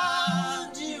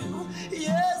about you.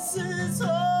 Yes, it's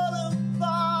all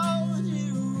about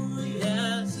you.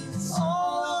 Yes, it's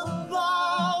all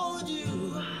about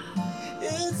you.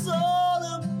 It's all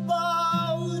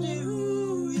about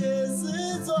you. Yes,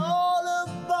 it's all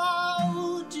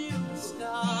about you.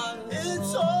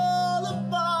 It's all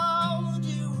about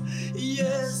you.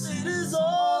 Yes, it is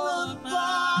all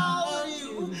about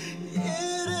you.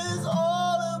 It is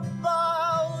all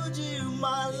about you.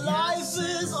 My life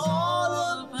is all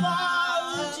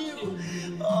about you.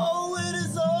 Oh, it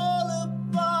is all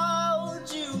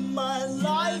about you. My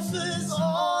life is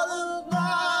all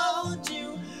about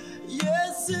you.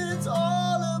 Yes, it's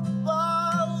all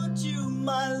about you.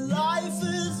 My life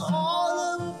is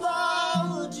all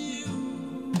about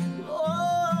you.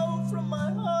 Oh, from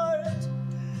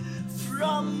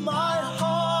my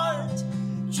heart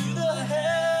to the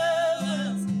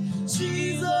heavens,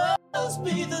 Jesus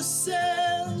be the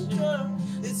center.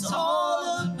 It's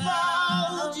all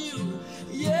about you.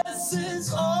 Yes,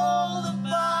 it's all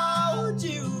about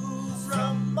you.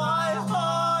 From my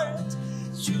heart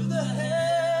to the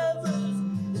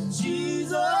heavens,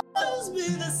 Jesus be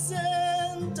the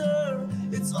center.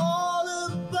 It's all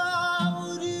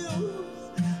about you.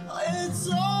 It's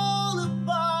all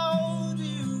about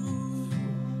you.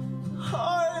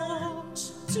 Heart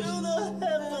to the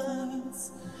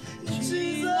heavens,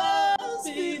 Jesus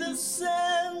be the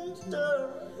center.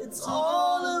 It's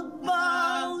all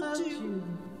about you.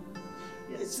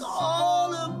 It's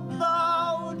all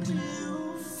about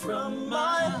you. From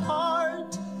my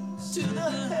heart to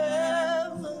the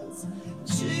heavens,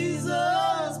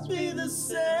 Jesus be the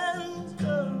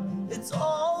center. It's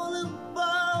all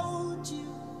about you.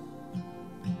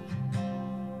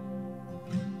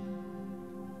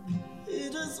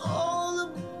 It is all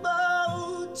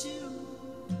about you.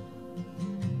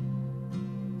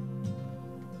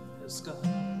 Yes, God.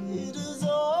 It is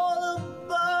all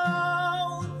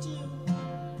about you.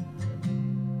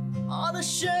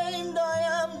 Unashamed I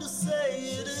am to say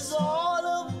it is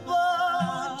all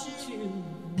about you.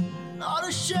 Not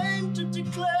ashamed to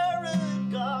declare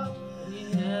it, God.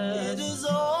 It is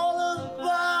all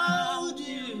about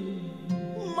you.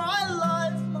 My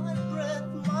life, my breath,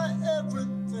 my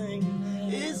everything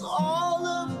is all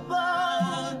about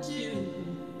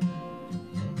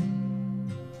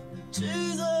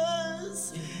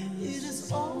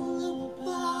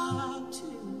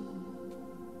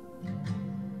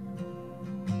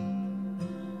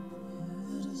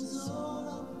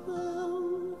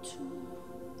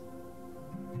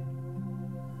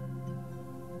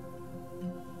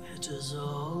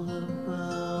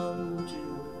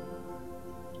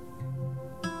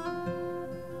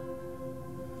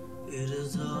It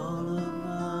is all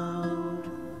about,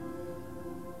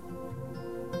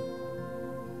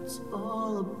 it's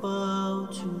all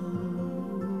about you.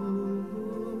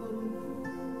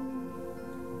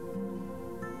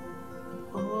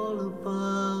 All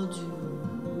about you.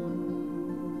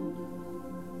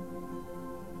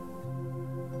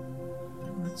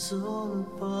 It's all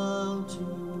about you,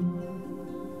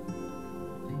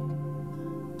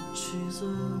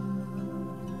 Jesus.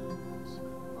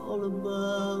 All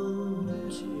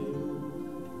about you.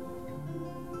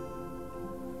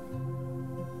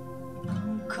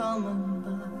 I'm coming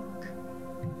back.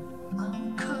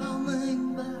 I'm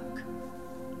coming back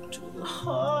to the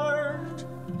heart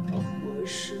of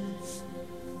worship.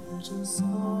 It is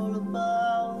all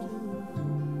about you.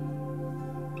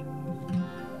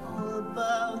 All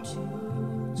about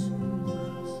you,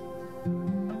 Jesus.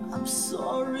 I'm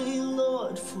sorry,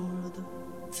 Lord, for the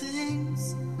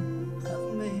things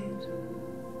I've made.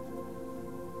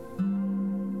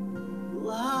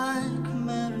 Like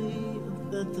Mary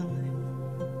of Bethany.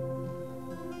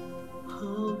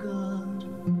 Oh God,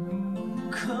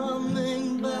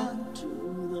 coming back to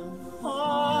the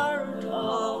heart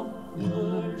of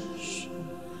worship.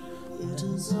 It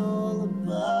is all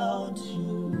about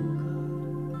you,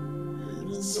 God.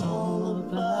 It is all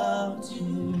about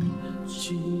you,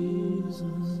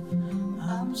 Jesus.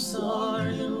 I'm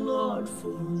sorry, Lord, for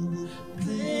the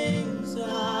things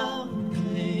I've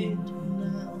made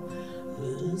now.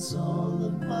 It is all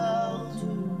about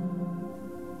you.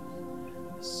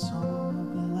 It's all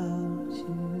about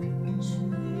you,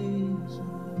 Jesus.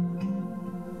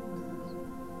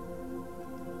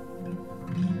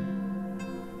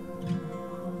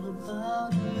 All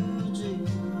about you,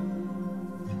 Jesus.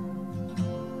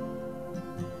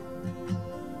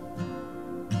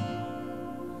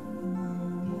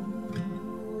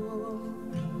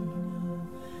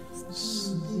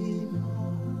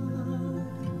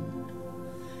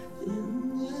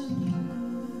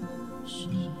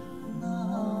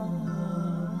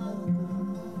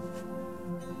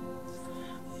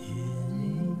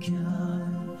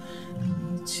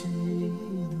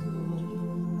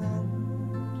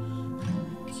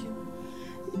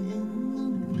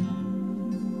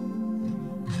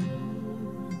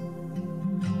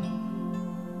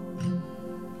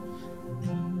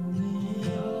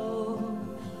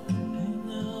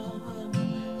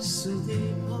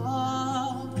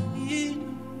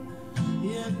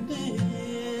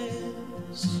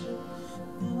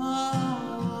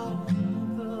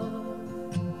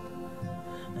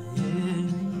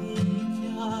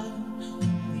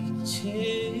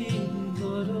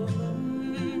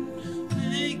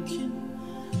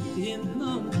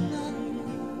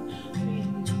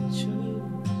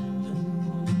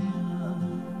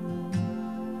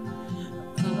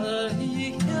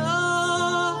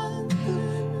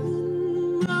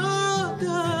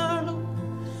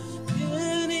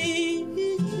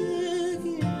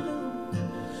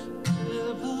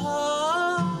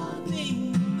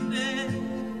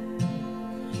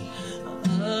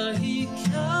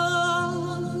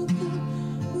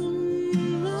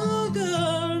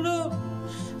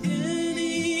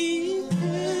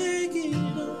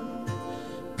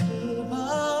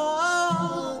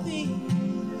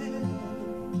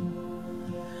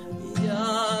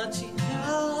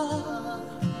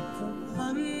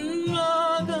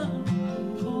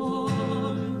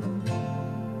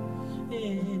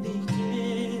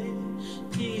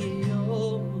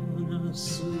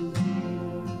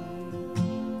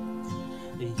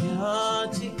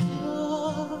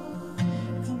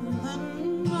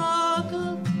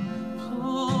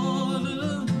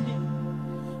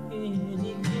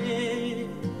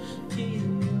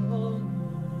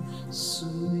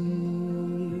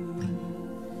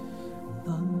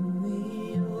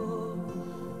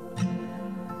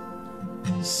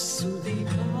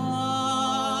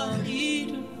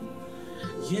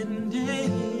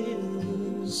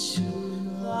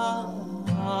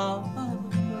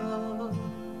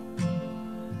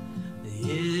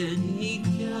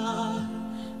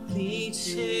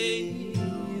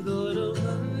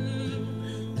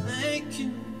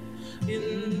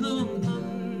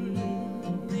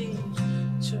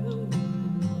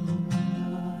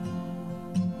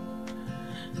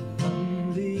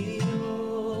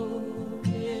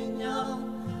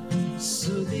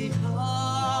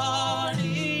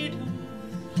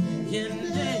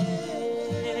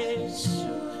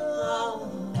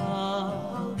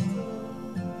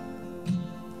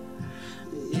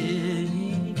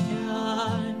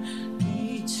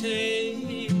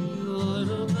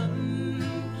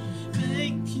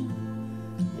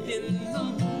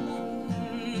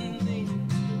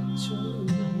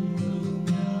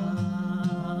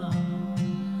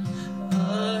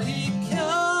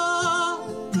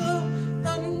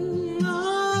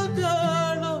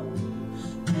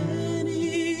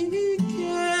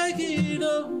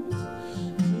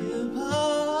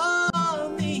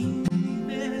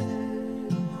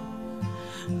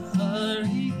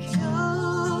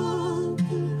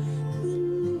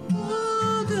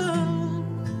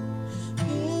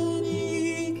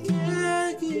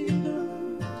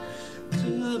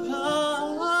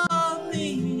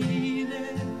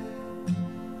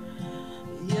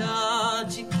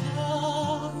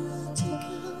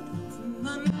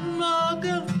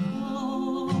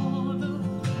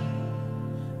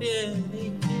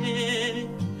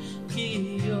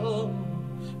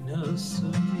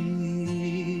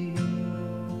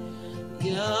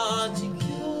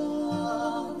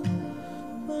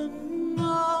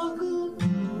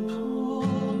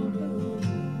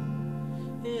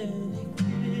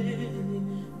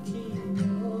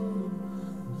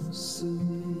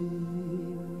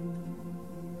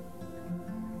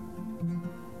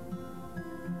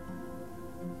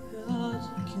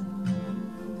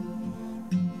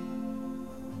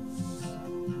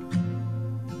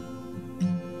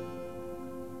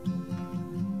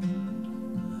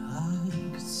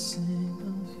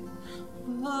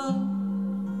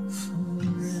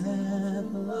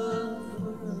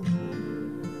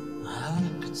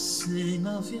 Sing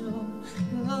of your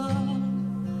love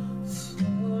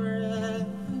forever.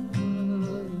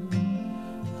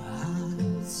 I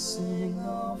could sing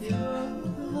of your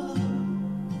love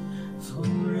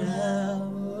forever.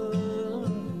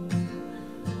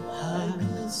 I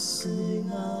could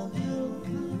sing of your love.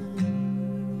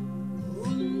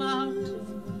 The mountain,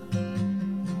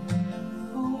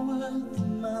 over the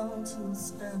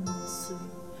mountains and the sea,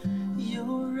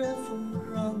 your river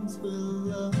runs with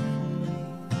love for me.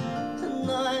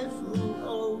 And I will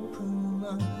open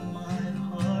up my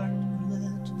heart and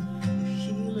let the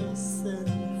healer set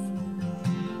me free.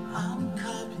 I'm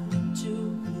coming to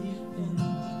be in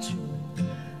the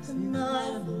truth, and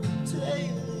I will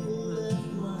daily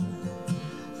live my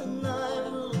life, and I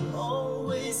will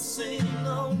always sing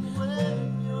of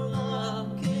when your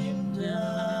love came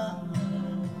down.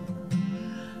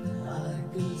 I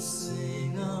could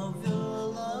sing of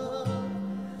your love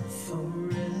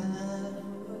forever.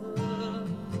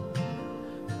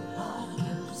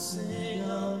 Sing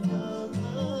of your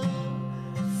love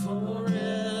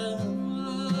forever.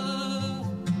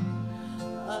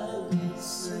 I will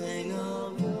sing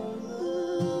of your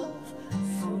love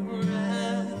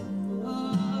forever.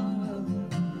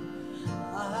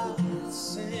 I will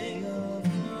sing of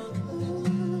your love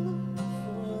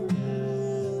forever.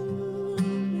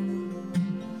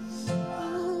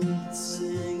 I will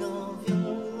sing of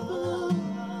your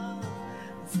love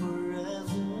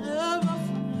forever.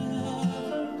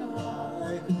 I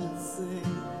could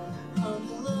sing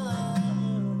of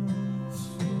love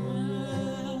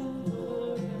forever.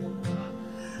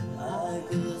 I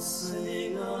could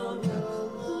sing of your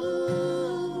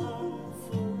love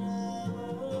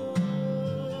forever.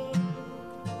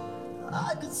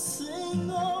 I could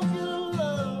sing of your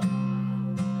love.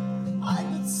 I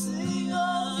could sing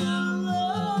of your love.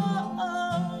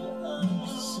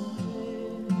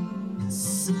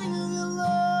 Sing of your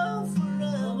love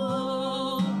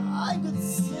forever. I could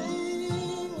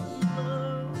sing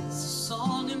a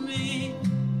song in me,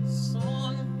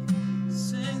 song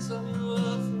sings of your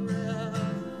love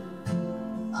forever.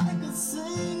 I could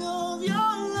sing of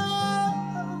your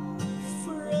love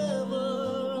forever.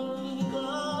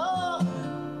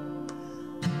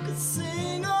 I could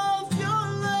sing of your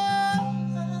love,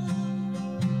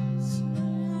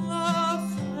 forever. I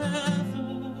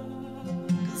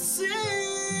could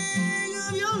sing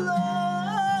of your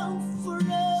love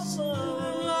forever.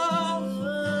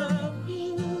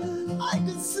 I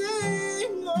could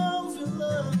sing of your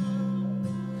love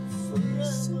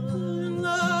forever.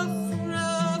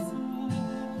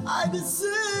 I could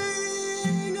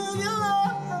sing of your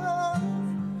love,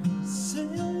 sing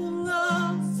of your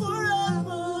love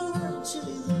forever,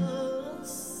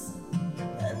 Jesus,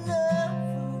 and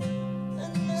ever,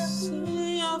 and ever.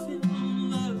 Sing of your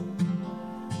love.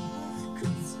 I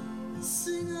could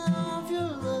sing of your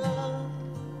love.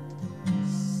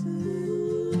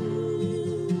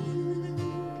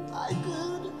 I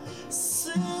could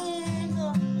sing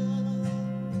of love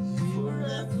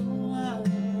forever.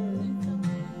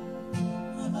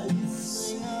 I could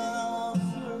sing of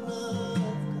your love,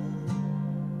 God.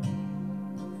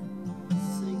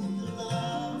 Sing of your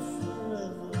love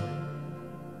forever.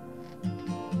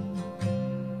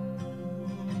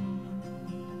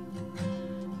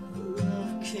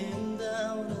 Love came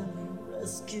down and he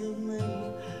rescued me.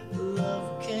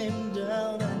 Love came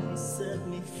down and he set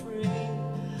me free.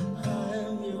 I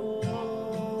am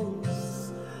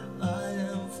yours. I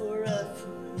am forever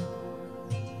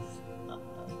yours.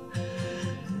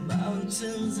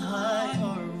 Mountains high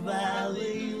or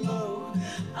valley low,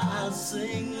 I'll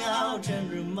sing out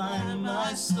and remind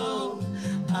my soul,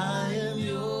 I am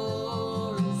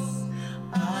yours.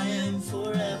 I am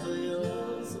forever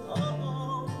yours.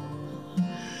 Oh,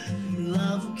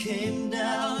 love came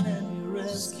down and you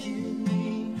rescued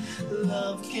me.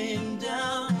 Love came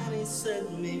down and he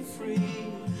set me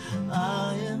free.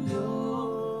 I am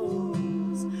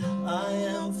yours, I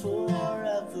am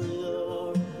forever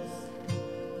yours.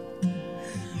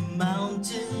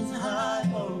 Mountains high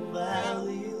or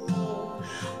valley low,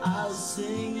 I'll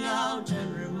sing out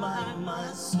and remind my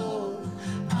soul,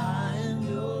 I am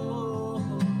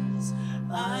yours,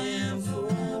 I am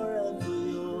forever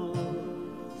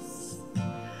yours.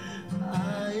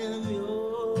 I am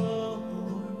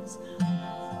yours.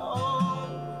 Oh,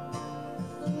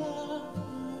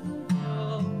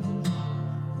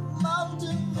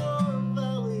 mountains or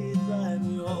valleys, I'm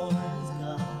yours,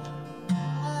 God.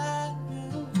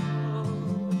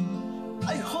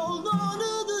 I hold on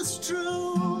to this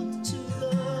truth,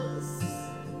 Jesus.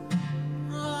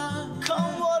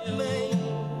 Come what may,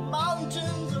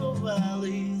 mountains or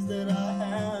valleys, that I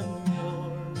am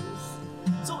yours.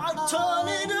 So I turn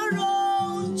it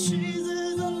around,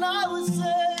 Jesus, and I would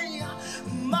say,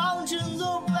 mountains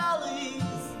or valleys,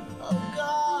 oh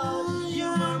God, you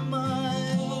are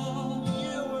mine,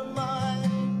 you are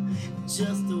mine,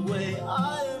 just the way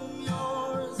I am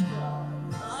yours, God.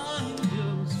 I'm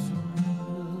yours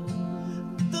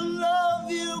forever. The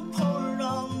love you poured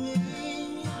on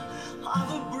me, I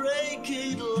will break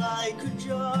it like a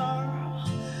jar.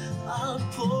 I'll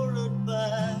pour it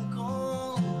back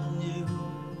on you,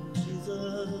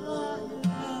 Jesus.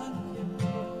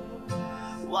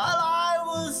 While I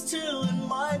was still in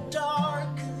my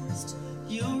darkest,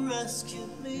 you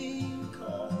rescued me,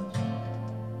 God.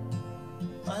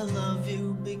 I love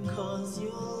you because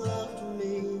you loved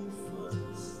me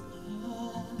first.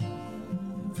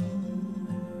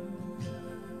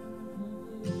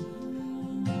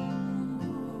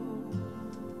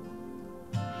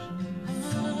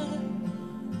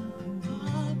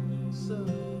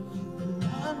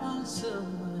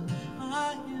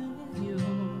 I am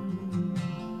yours.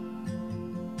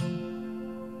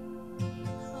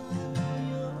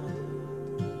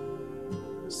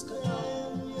 I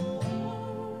am yours.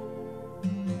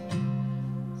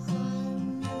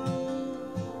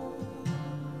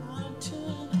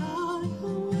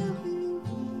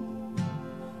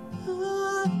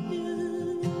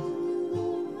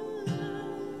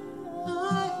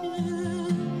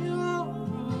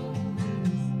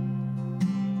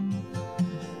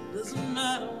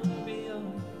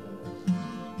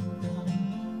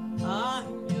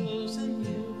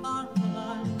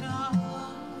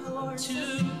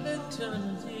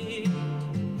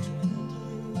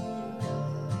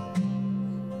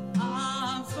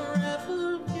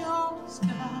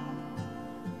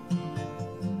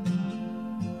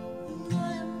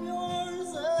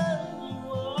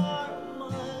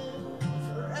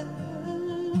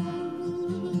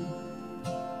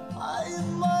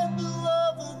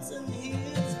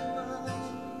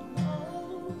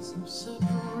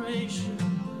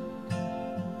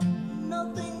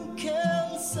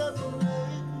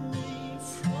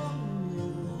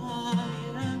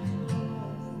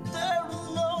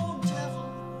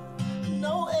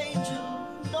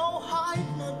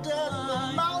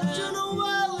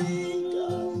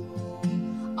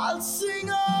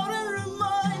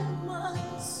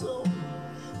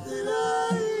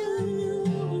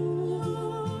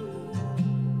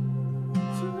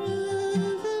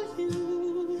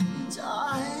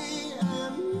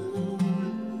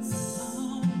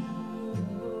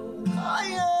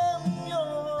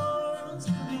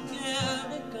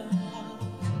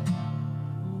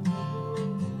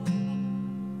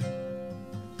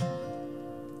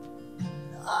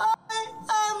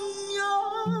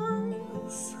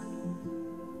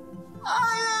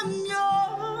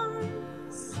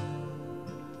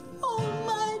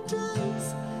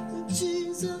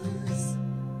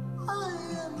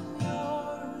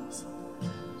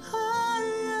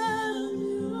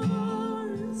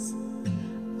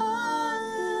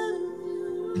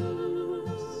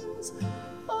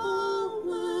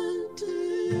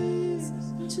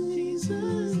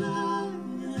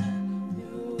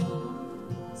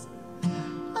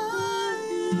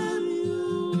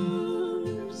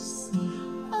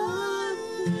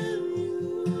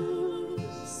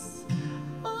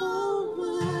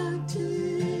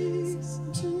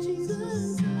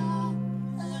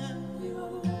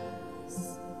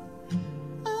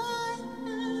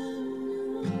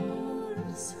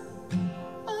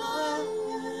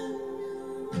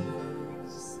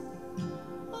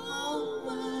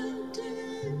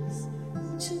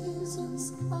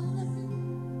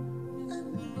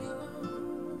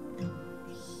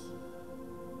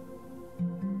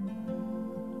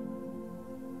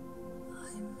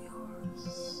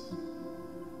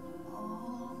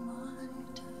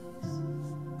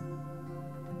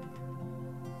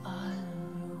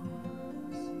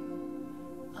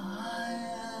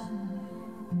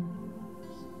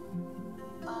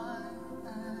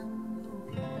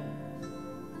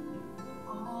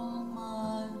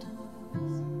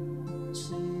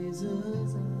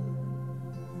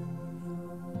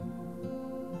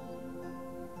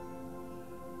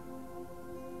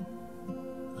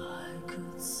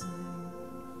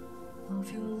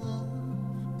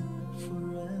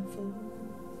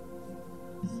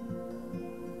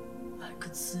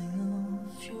 sing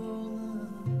of your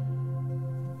love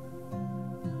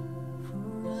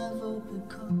forever,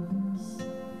 because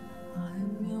I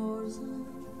am yours and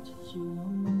you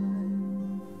are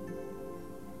mine.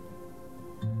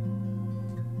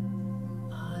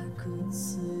 I could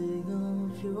sing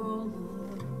of your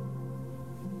love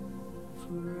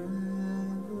forever.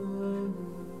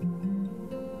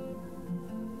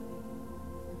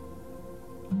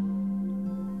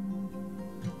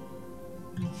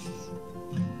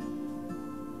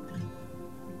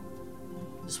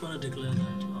 Just want to declare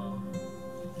that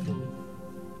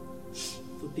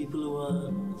for people who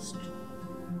are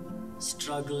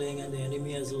struggling and the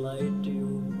enemy has lied to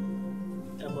you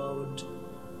about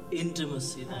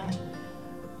intimacy, that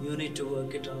you need to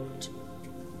work it out.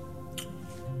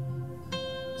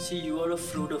 See, you are a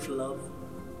fruit of love,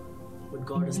 but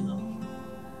God is love.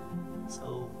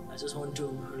 So I just want to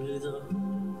release a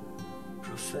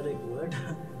prophetic word,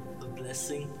 a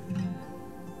blessing,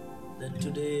 that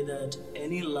today, that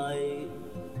any lie,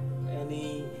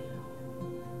 any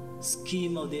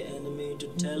scheme of the enemy to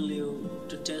tell you,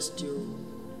 to test you,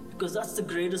 because that's the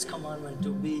greatest commandment,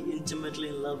 to be intimately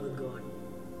in love with God.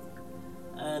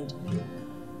 And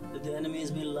if the enemy has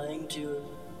been lying to you,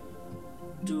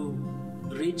 to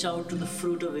reach out to the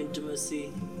fruit of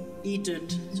intimacy, eat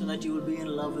it so that you will be in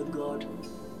love with God.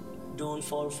 Don't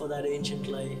fall for that ancient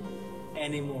lie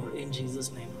anymore, in Jesus'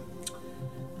 name.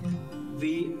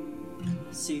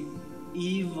 See,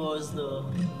 Eve was the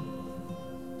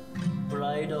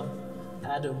bride of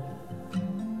Adam,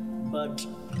 but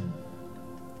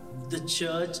the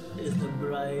church is the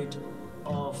bride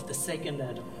of the second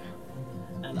Adam.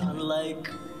 And unlike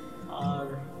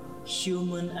our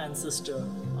human ancestor,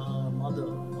 our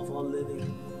mother of all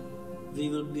living, we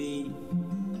will be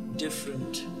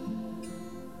different.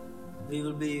 We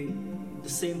will be the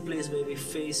same place where we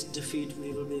face defeat.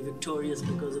 We will be victorious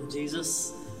because of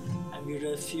Jesus. And we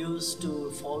refuse to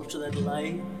fall to that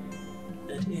lie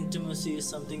that intimacy is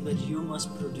something that you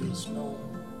must produce. No.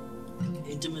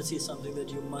 Intimacy is something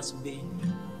that you must be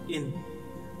in.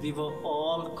 We were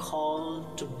all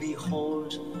called to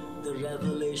behold the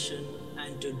revelation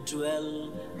and to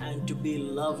dwell and to be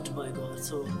loved by God.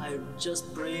 So I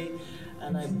just pray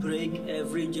and I break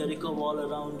every Jericho wall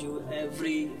around you,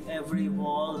 every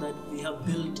wall that we have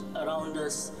built around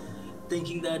us,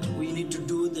 thinking that we need to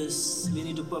do this, we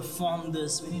need to perform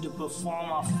this, we need to perform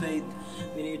our faith,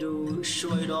 we need to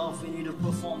show it off, we need to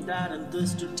perform that and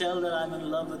this to tell that I'm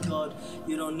in love with God.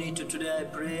 You don't need to. Today I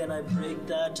pray and I break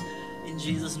that in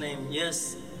Jesus' name.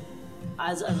 Yes,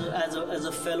 as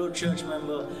a fellow church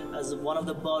member, as one of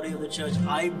the body of the church,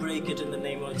 I break it in the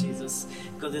name of Jesus,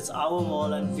 because it's our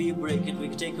wall and we break it. We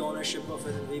take ownership of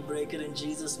it and we break it in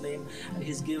Jesus' name. And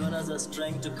He's given us the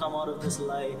strength to come out of this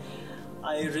lie.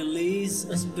 I release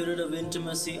a spirit of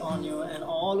intimacy on you, and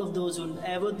all of those who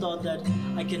ever thought that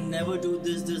I can never do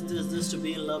this to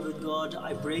be in love with God,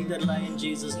 I break that lie in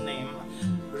Jesus' name.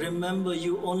 Remember,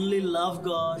 you only love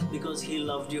God because He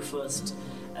loved you first.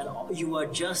 And you are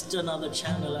just another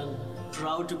channel, and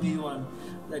proud to be one,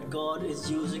 that God is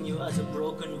using you as a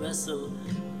broken vessel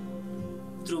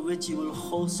through which you will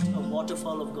host a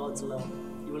waterfall of God's love.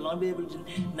 You will not be able to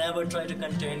never try to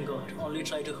contain God, only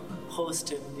try to host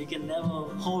Him. We can never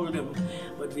hold Him,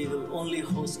 but we will only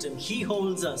host Him. He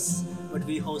holds us, but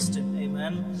we host Him.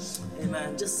 Amen.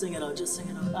 Amen. Just sing it out. Just sing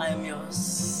it out. I am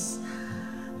yours.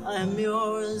 I am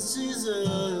yours,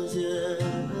 Jesus. Yeah.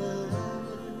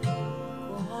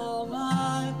 All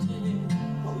my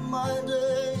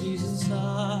days,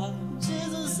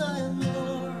 Jesus, I am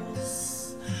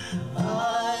yours.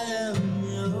 I am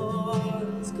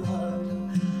yours, God.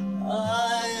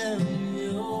 I am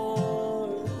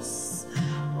yours.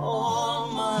 All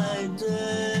my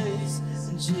days,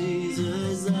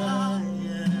 Jesus, I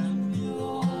am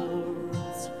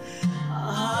yours.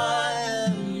 I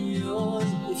am yours.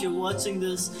 If you're watching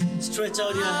this, stretch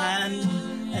out your hand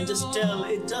and just tell,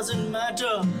 it doesn't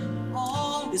matter.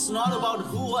 It's not about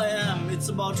who I am, it's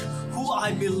about who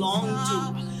I belong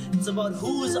to. It's about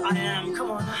whose I am.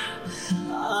 Come on.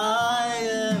 I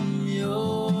am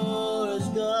yours,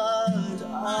 God.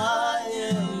 I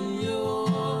am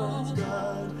yours,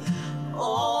 God.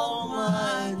 All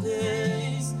my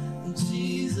days,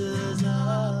 Jesus,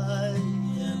 I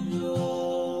am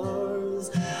yours.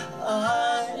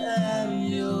 I am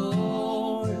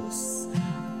yours.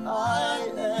 I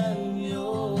am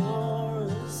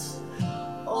yours.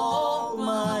 All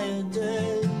my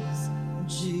days,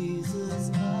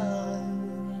 Jesus, I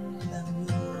am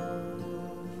yours.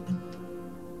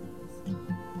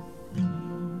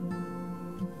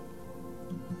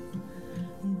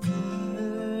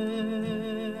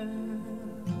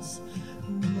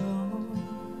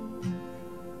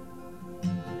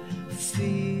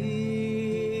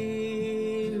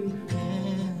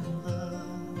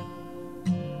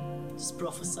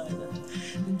 prophesy that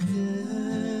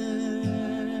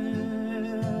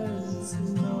there's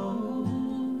no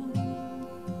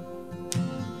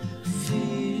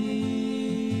fear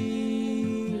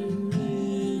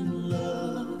in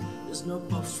love. There's no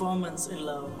performance in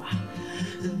love.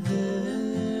 There's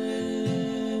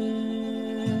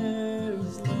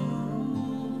no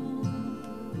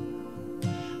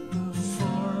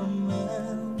performance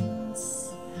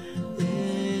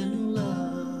in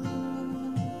love.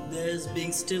 There's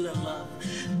being still in love.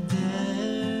 There's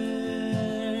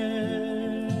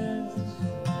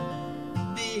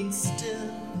being still.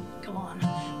 Come on,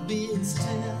 being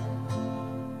still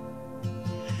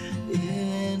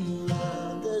in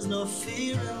love. There's no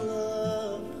fear in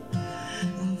love.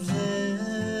 There's no fear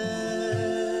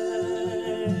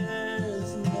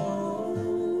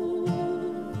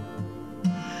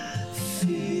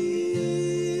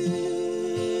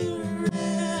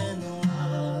in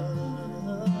love.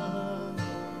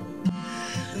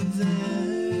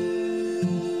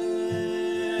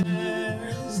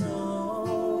 There's no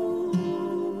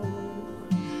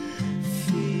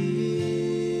fear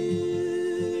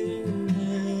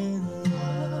in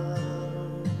love.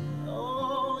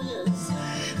 Oh yes,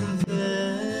 there's no fear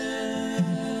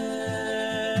in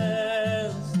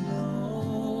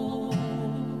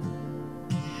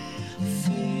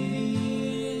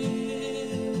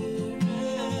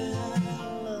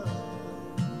love.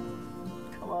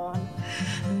 Come on.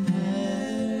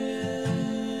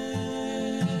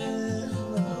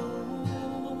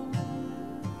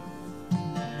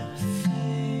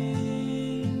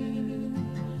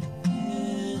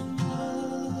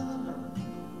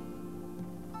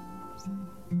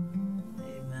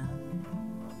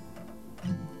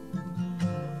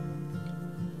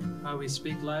 We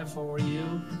speak life over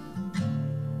you,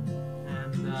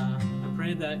 and I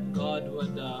pray that God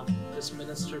would just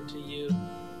minister to you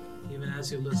even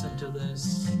as you listen to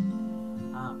this.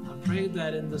 I pray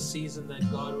that in this season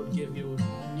that God would give you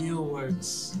new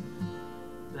words.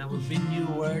 There would be new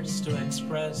words to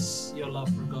express your love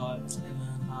for God.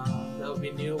 There will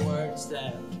be new words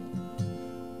that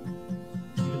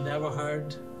you never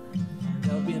heard, and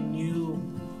there will be a new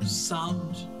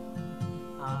sound.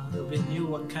 There'll be a new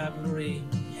vocabulary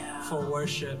for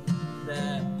worship,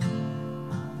 that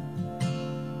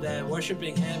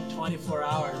worshiping Him 24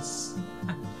 hours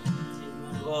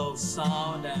will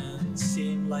sound and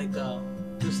seem like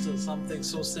just something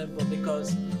so simple,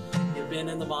 because you've been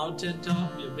in the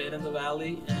mountaintop, you've been in the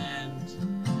valley, and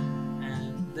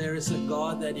there is a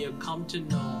God that you've come to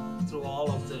know through all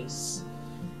of this.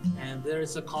 And there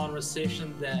is a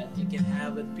conversation that you can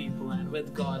have with people and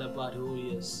with God about who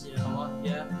He is. Come on,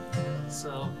 yeah.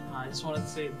 So I just want to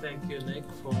say thank you, Nick,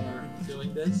 for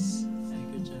doing this.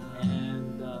 Thank you, John.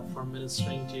 And for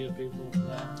ministering to you people.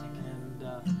 And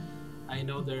I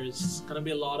know there's going to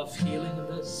be a lot of healing in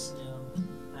this.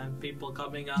 And people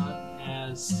coming out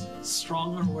as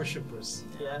stronger worshipers.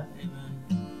 Yeah.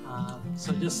 Amen.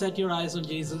 So just set your eyes on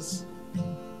Jesus.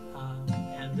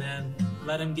 And then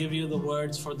let Him give you the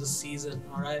words for the season,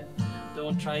 all right?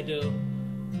 Don't try to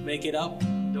make it up.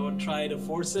 Don't try to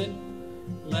force it.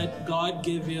 Let God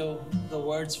give you the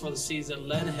words for the season.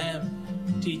 Let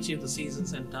Him teach you the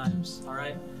seasons and times, all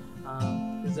right?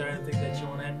 Is there anything that you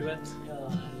want to end with?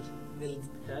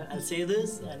 I'll say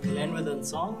this and we'll end with a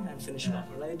song and finish it off,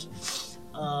 all right?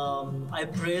 I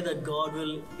pray that God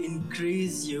will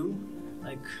increase you,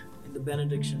 like the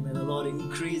benediction, may the Lord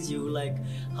increase you like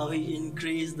how He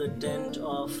increased the tent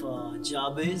of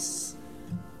Jabez.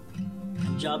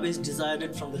 And Jabez desired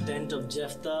it from the tent of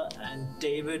Jephthah, and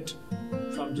David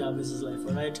from Jabez's life,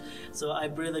 alright? So I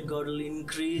pray that God will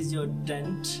increase your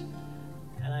tent,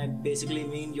 and I basically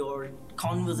mean your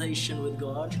conversation with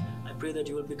God. I pray that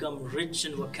you will become rich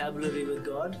in vocabulary with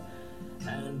God,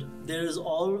 and there is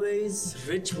always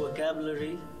rich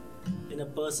vocabulary in a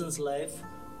person's life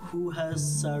who has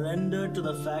surrendered to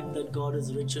the fact that God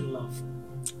is rich in love.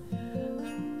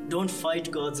 Don't fight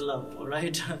God's love,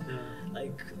 alright?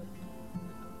 Like,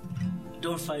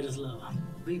 don't fight His love.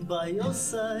 Be by your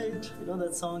side. You know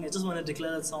that song? I just want to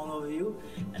declare that song over you,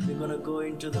 and we're going to go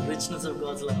into the richness of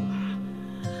God's love.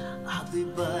 I'll be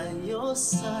by your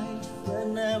side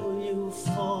whenever you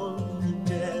fall in the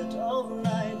dead of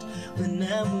night,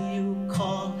 whenever you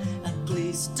call, and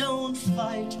please don't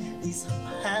fight these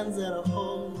hands that are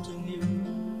holding you.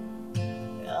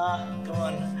 Come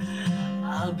on.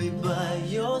 I'll be by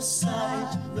your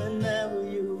side whenever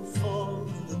you fall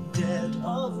in the dead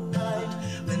of night,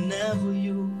 whenever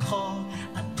you call,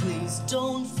 and please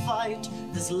don't fight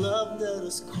this love that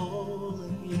is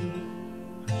calling you.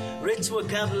 Rich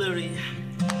vocabulary.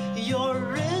 You're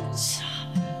rich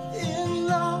in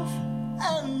love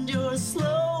and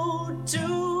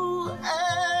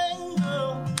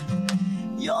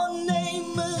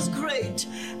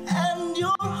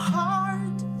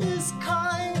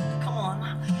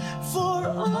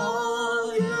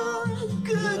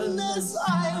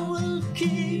will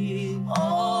keep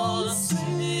on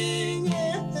singing.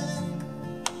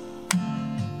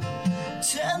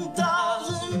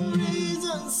 10,000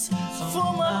 reasons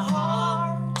for my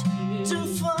heart to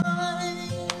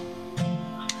find.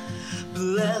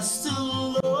 Bless the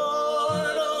Lord,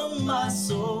 oh my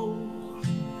soul,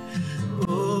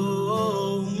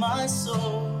 oh my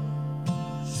soul.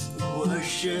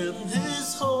 Worship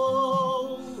His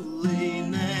holy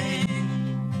name.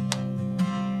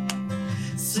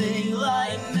 Sing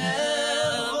like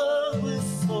never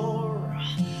before.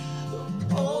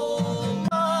 Oh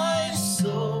my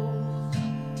soul,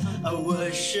 I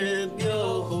worship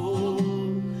Your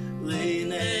holy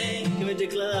name. Can we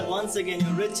declare that once again?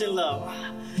 You're rich in love.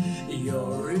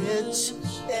 You're rich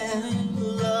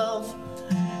in love,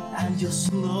 and You're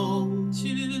slow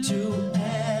to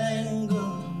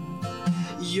anger.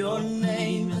 Your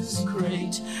name is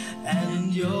great,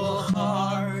 and Your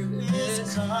heart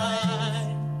is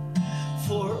kind.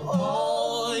 For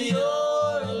all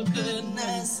Your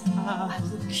goodness, I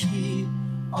will keep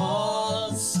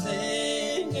on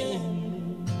singing.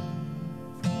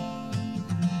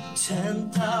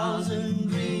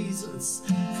 10,000 reasons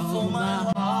for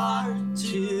my heart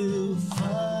to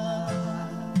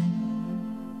find.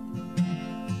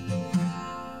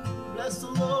 Bless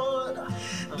the Lord,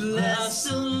 bless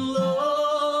the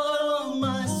Lord,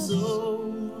 my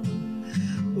soul,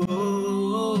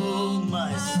 oh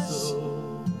my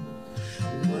soul.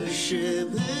 Worship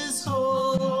His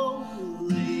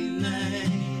holy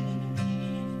name.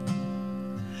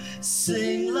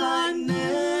 Sing like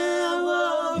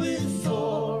never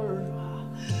before.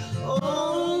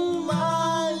 Oh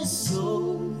my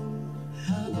soul,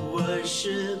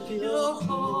 worship Your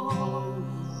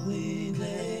holy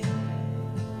name.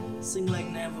 Sing like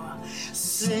never,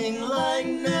 sing like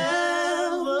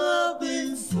never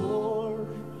before.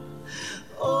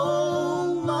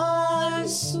 Oh my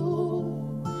soul,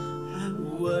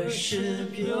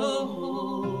 worship Your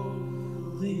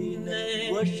holy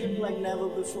name. Worship like never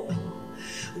before.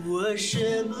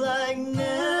 Worship like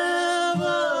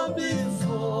never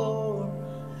before.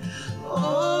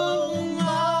 Oh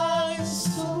my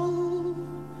soul,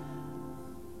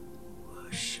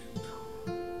 worship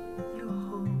Your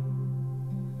holy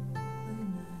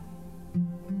name.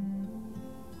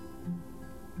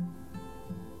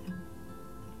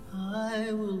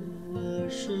 I will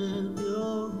worship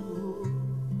Your holy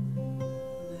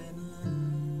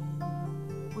name.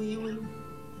 We will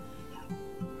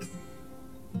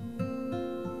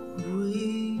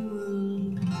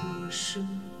worship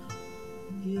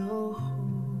Your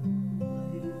holy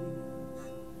name.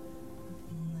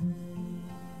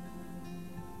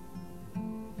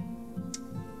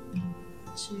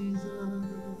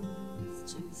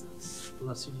 Jesus.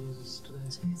 Bless You, Jesus, today.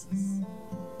 Jesus.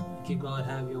 Thank You, God,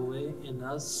 have Your way in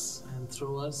us and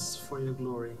through us for Your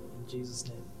glory. In Jesus'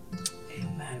 name.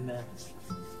 Amen. Amen.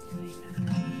 Amen.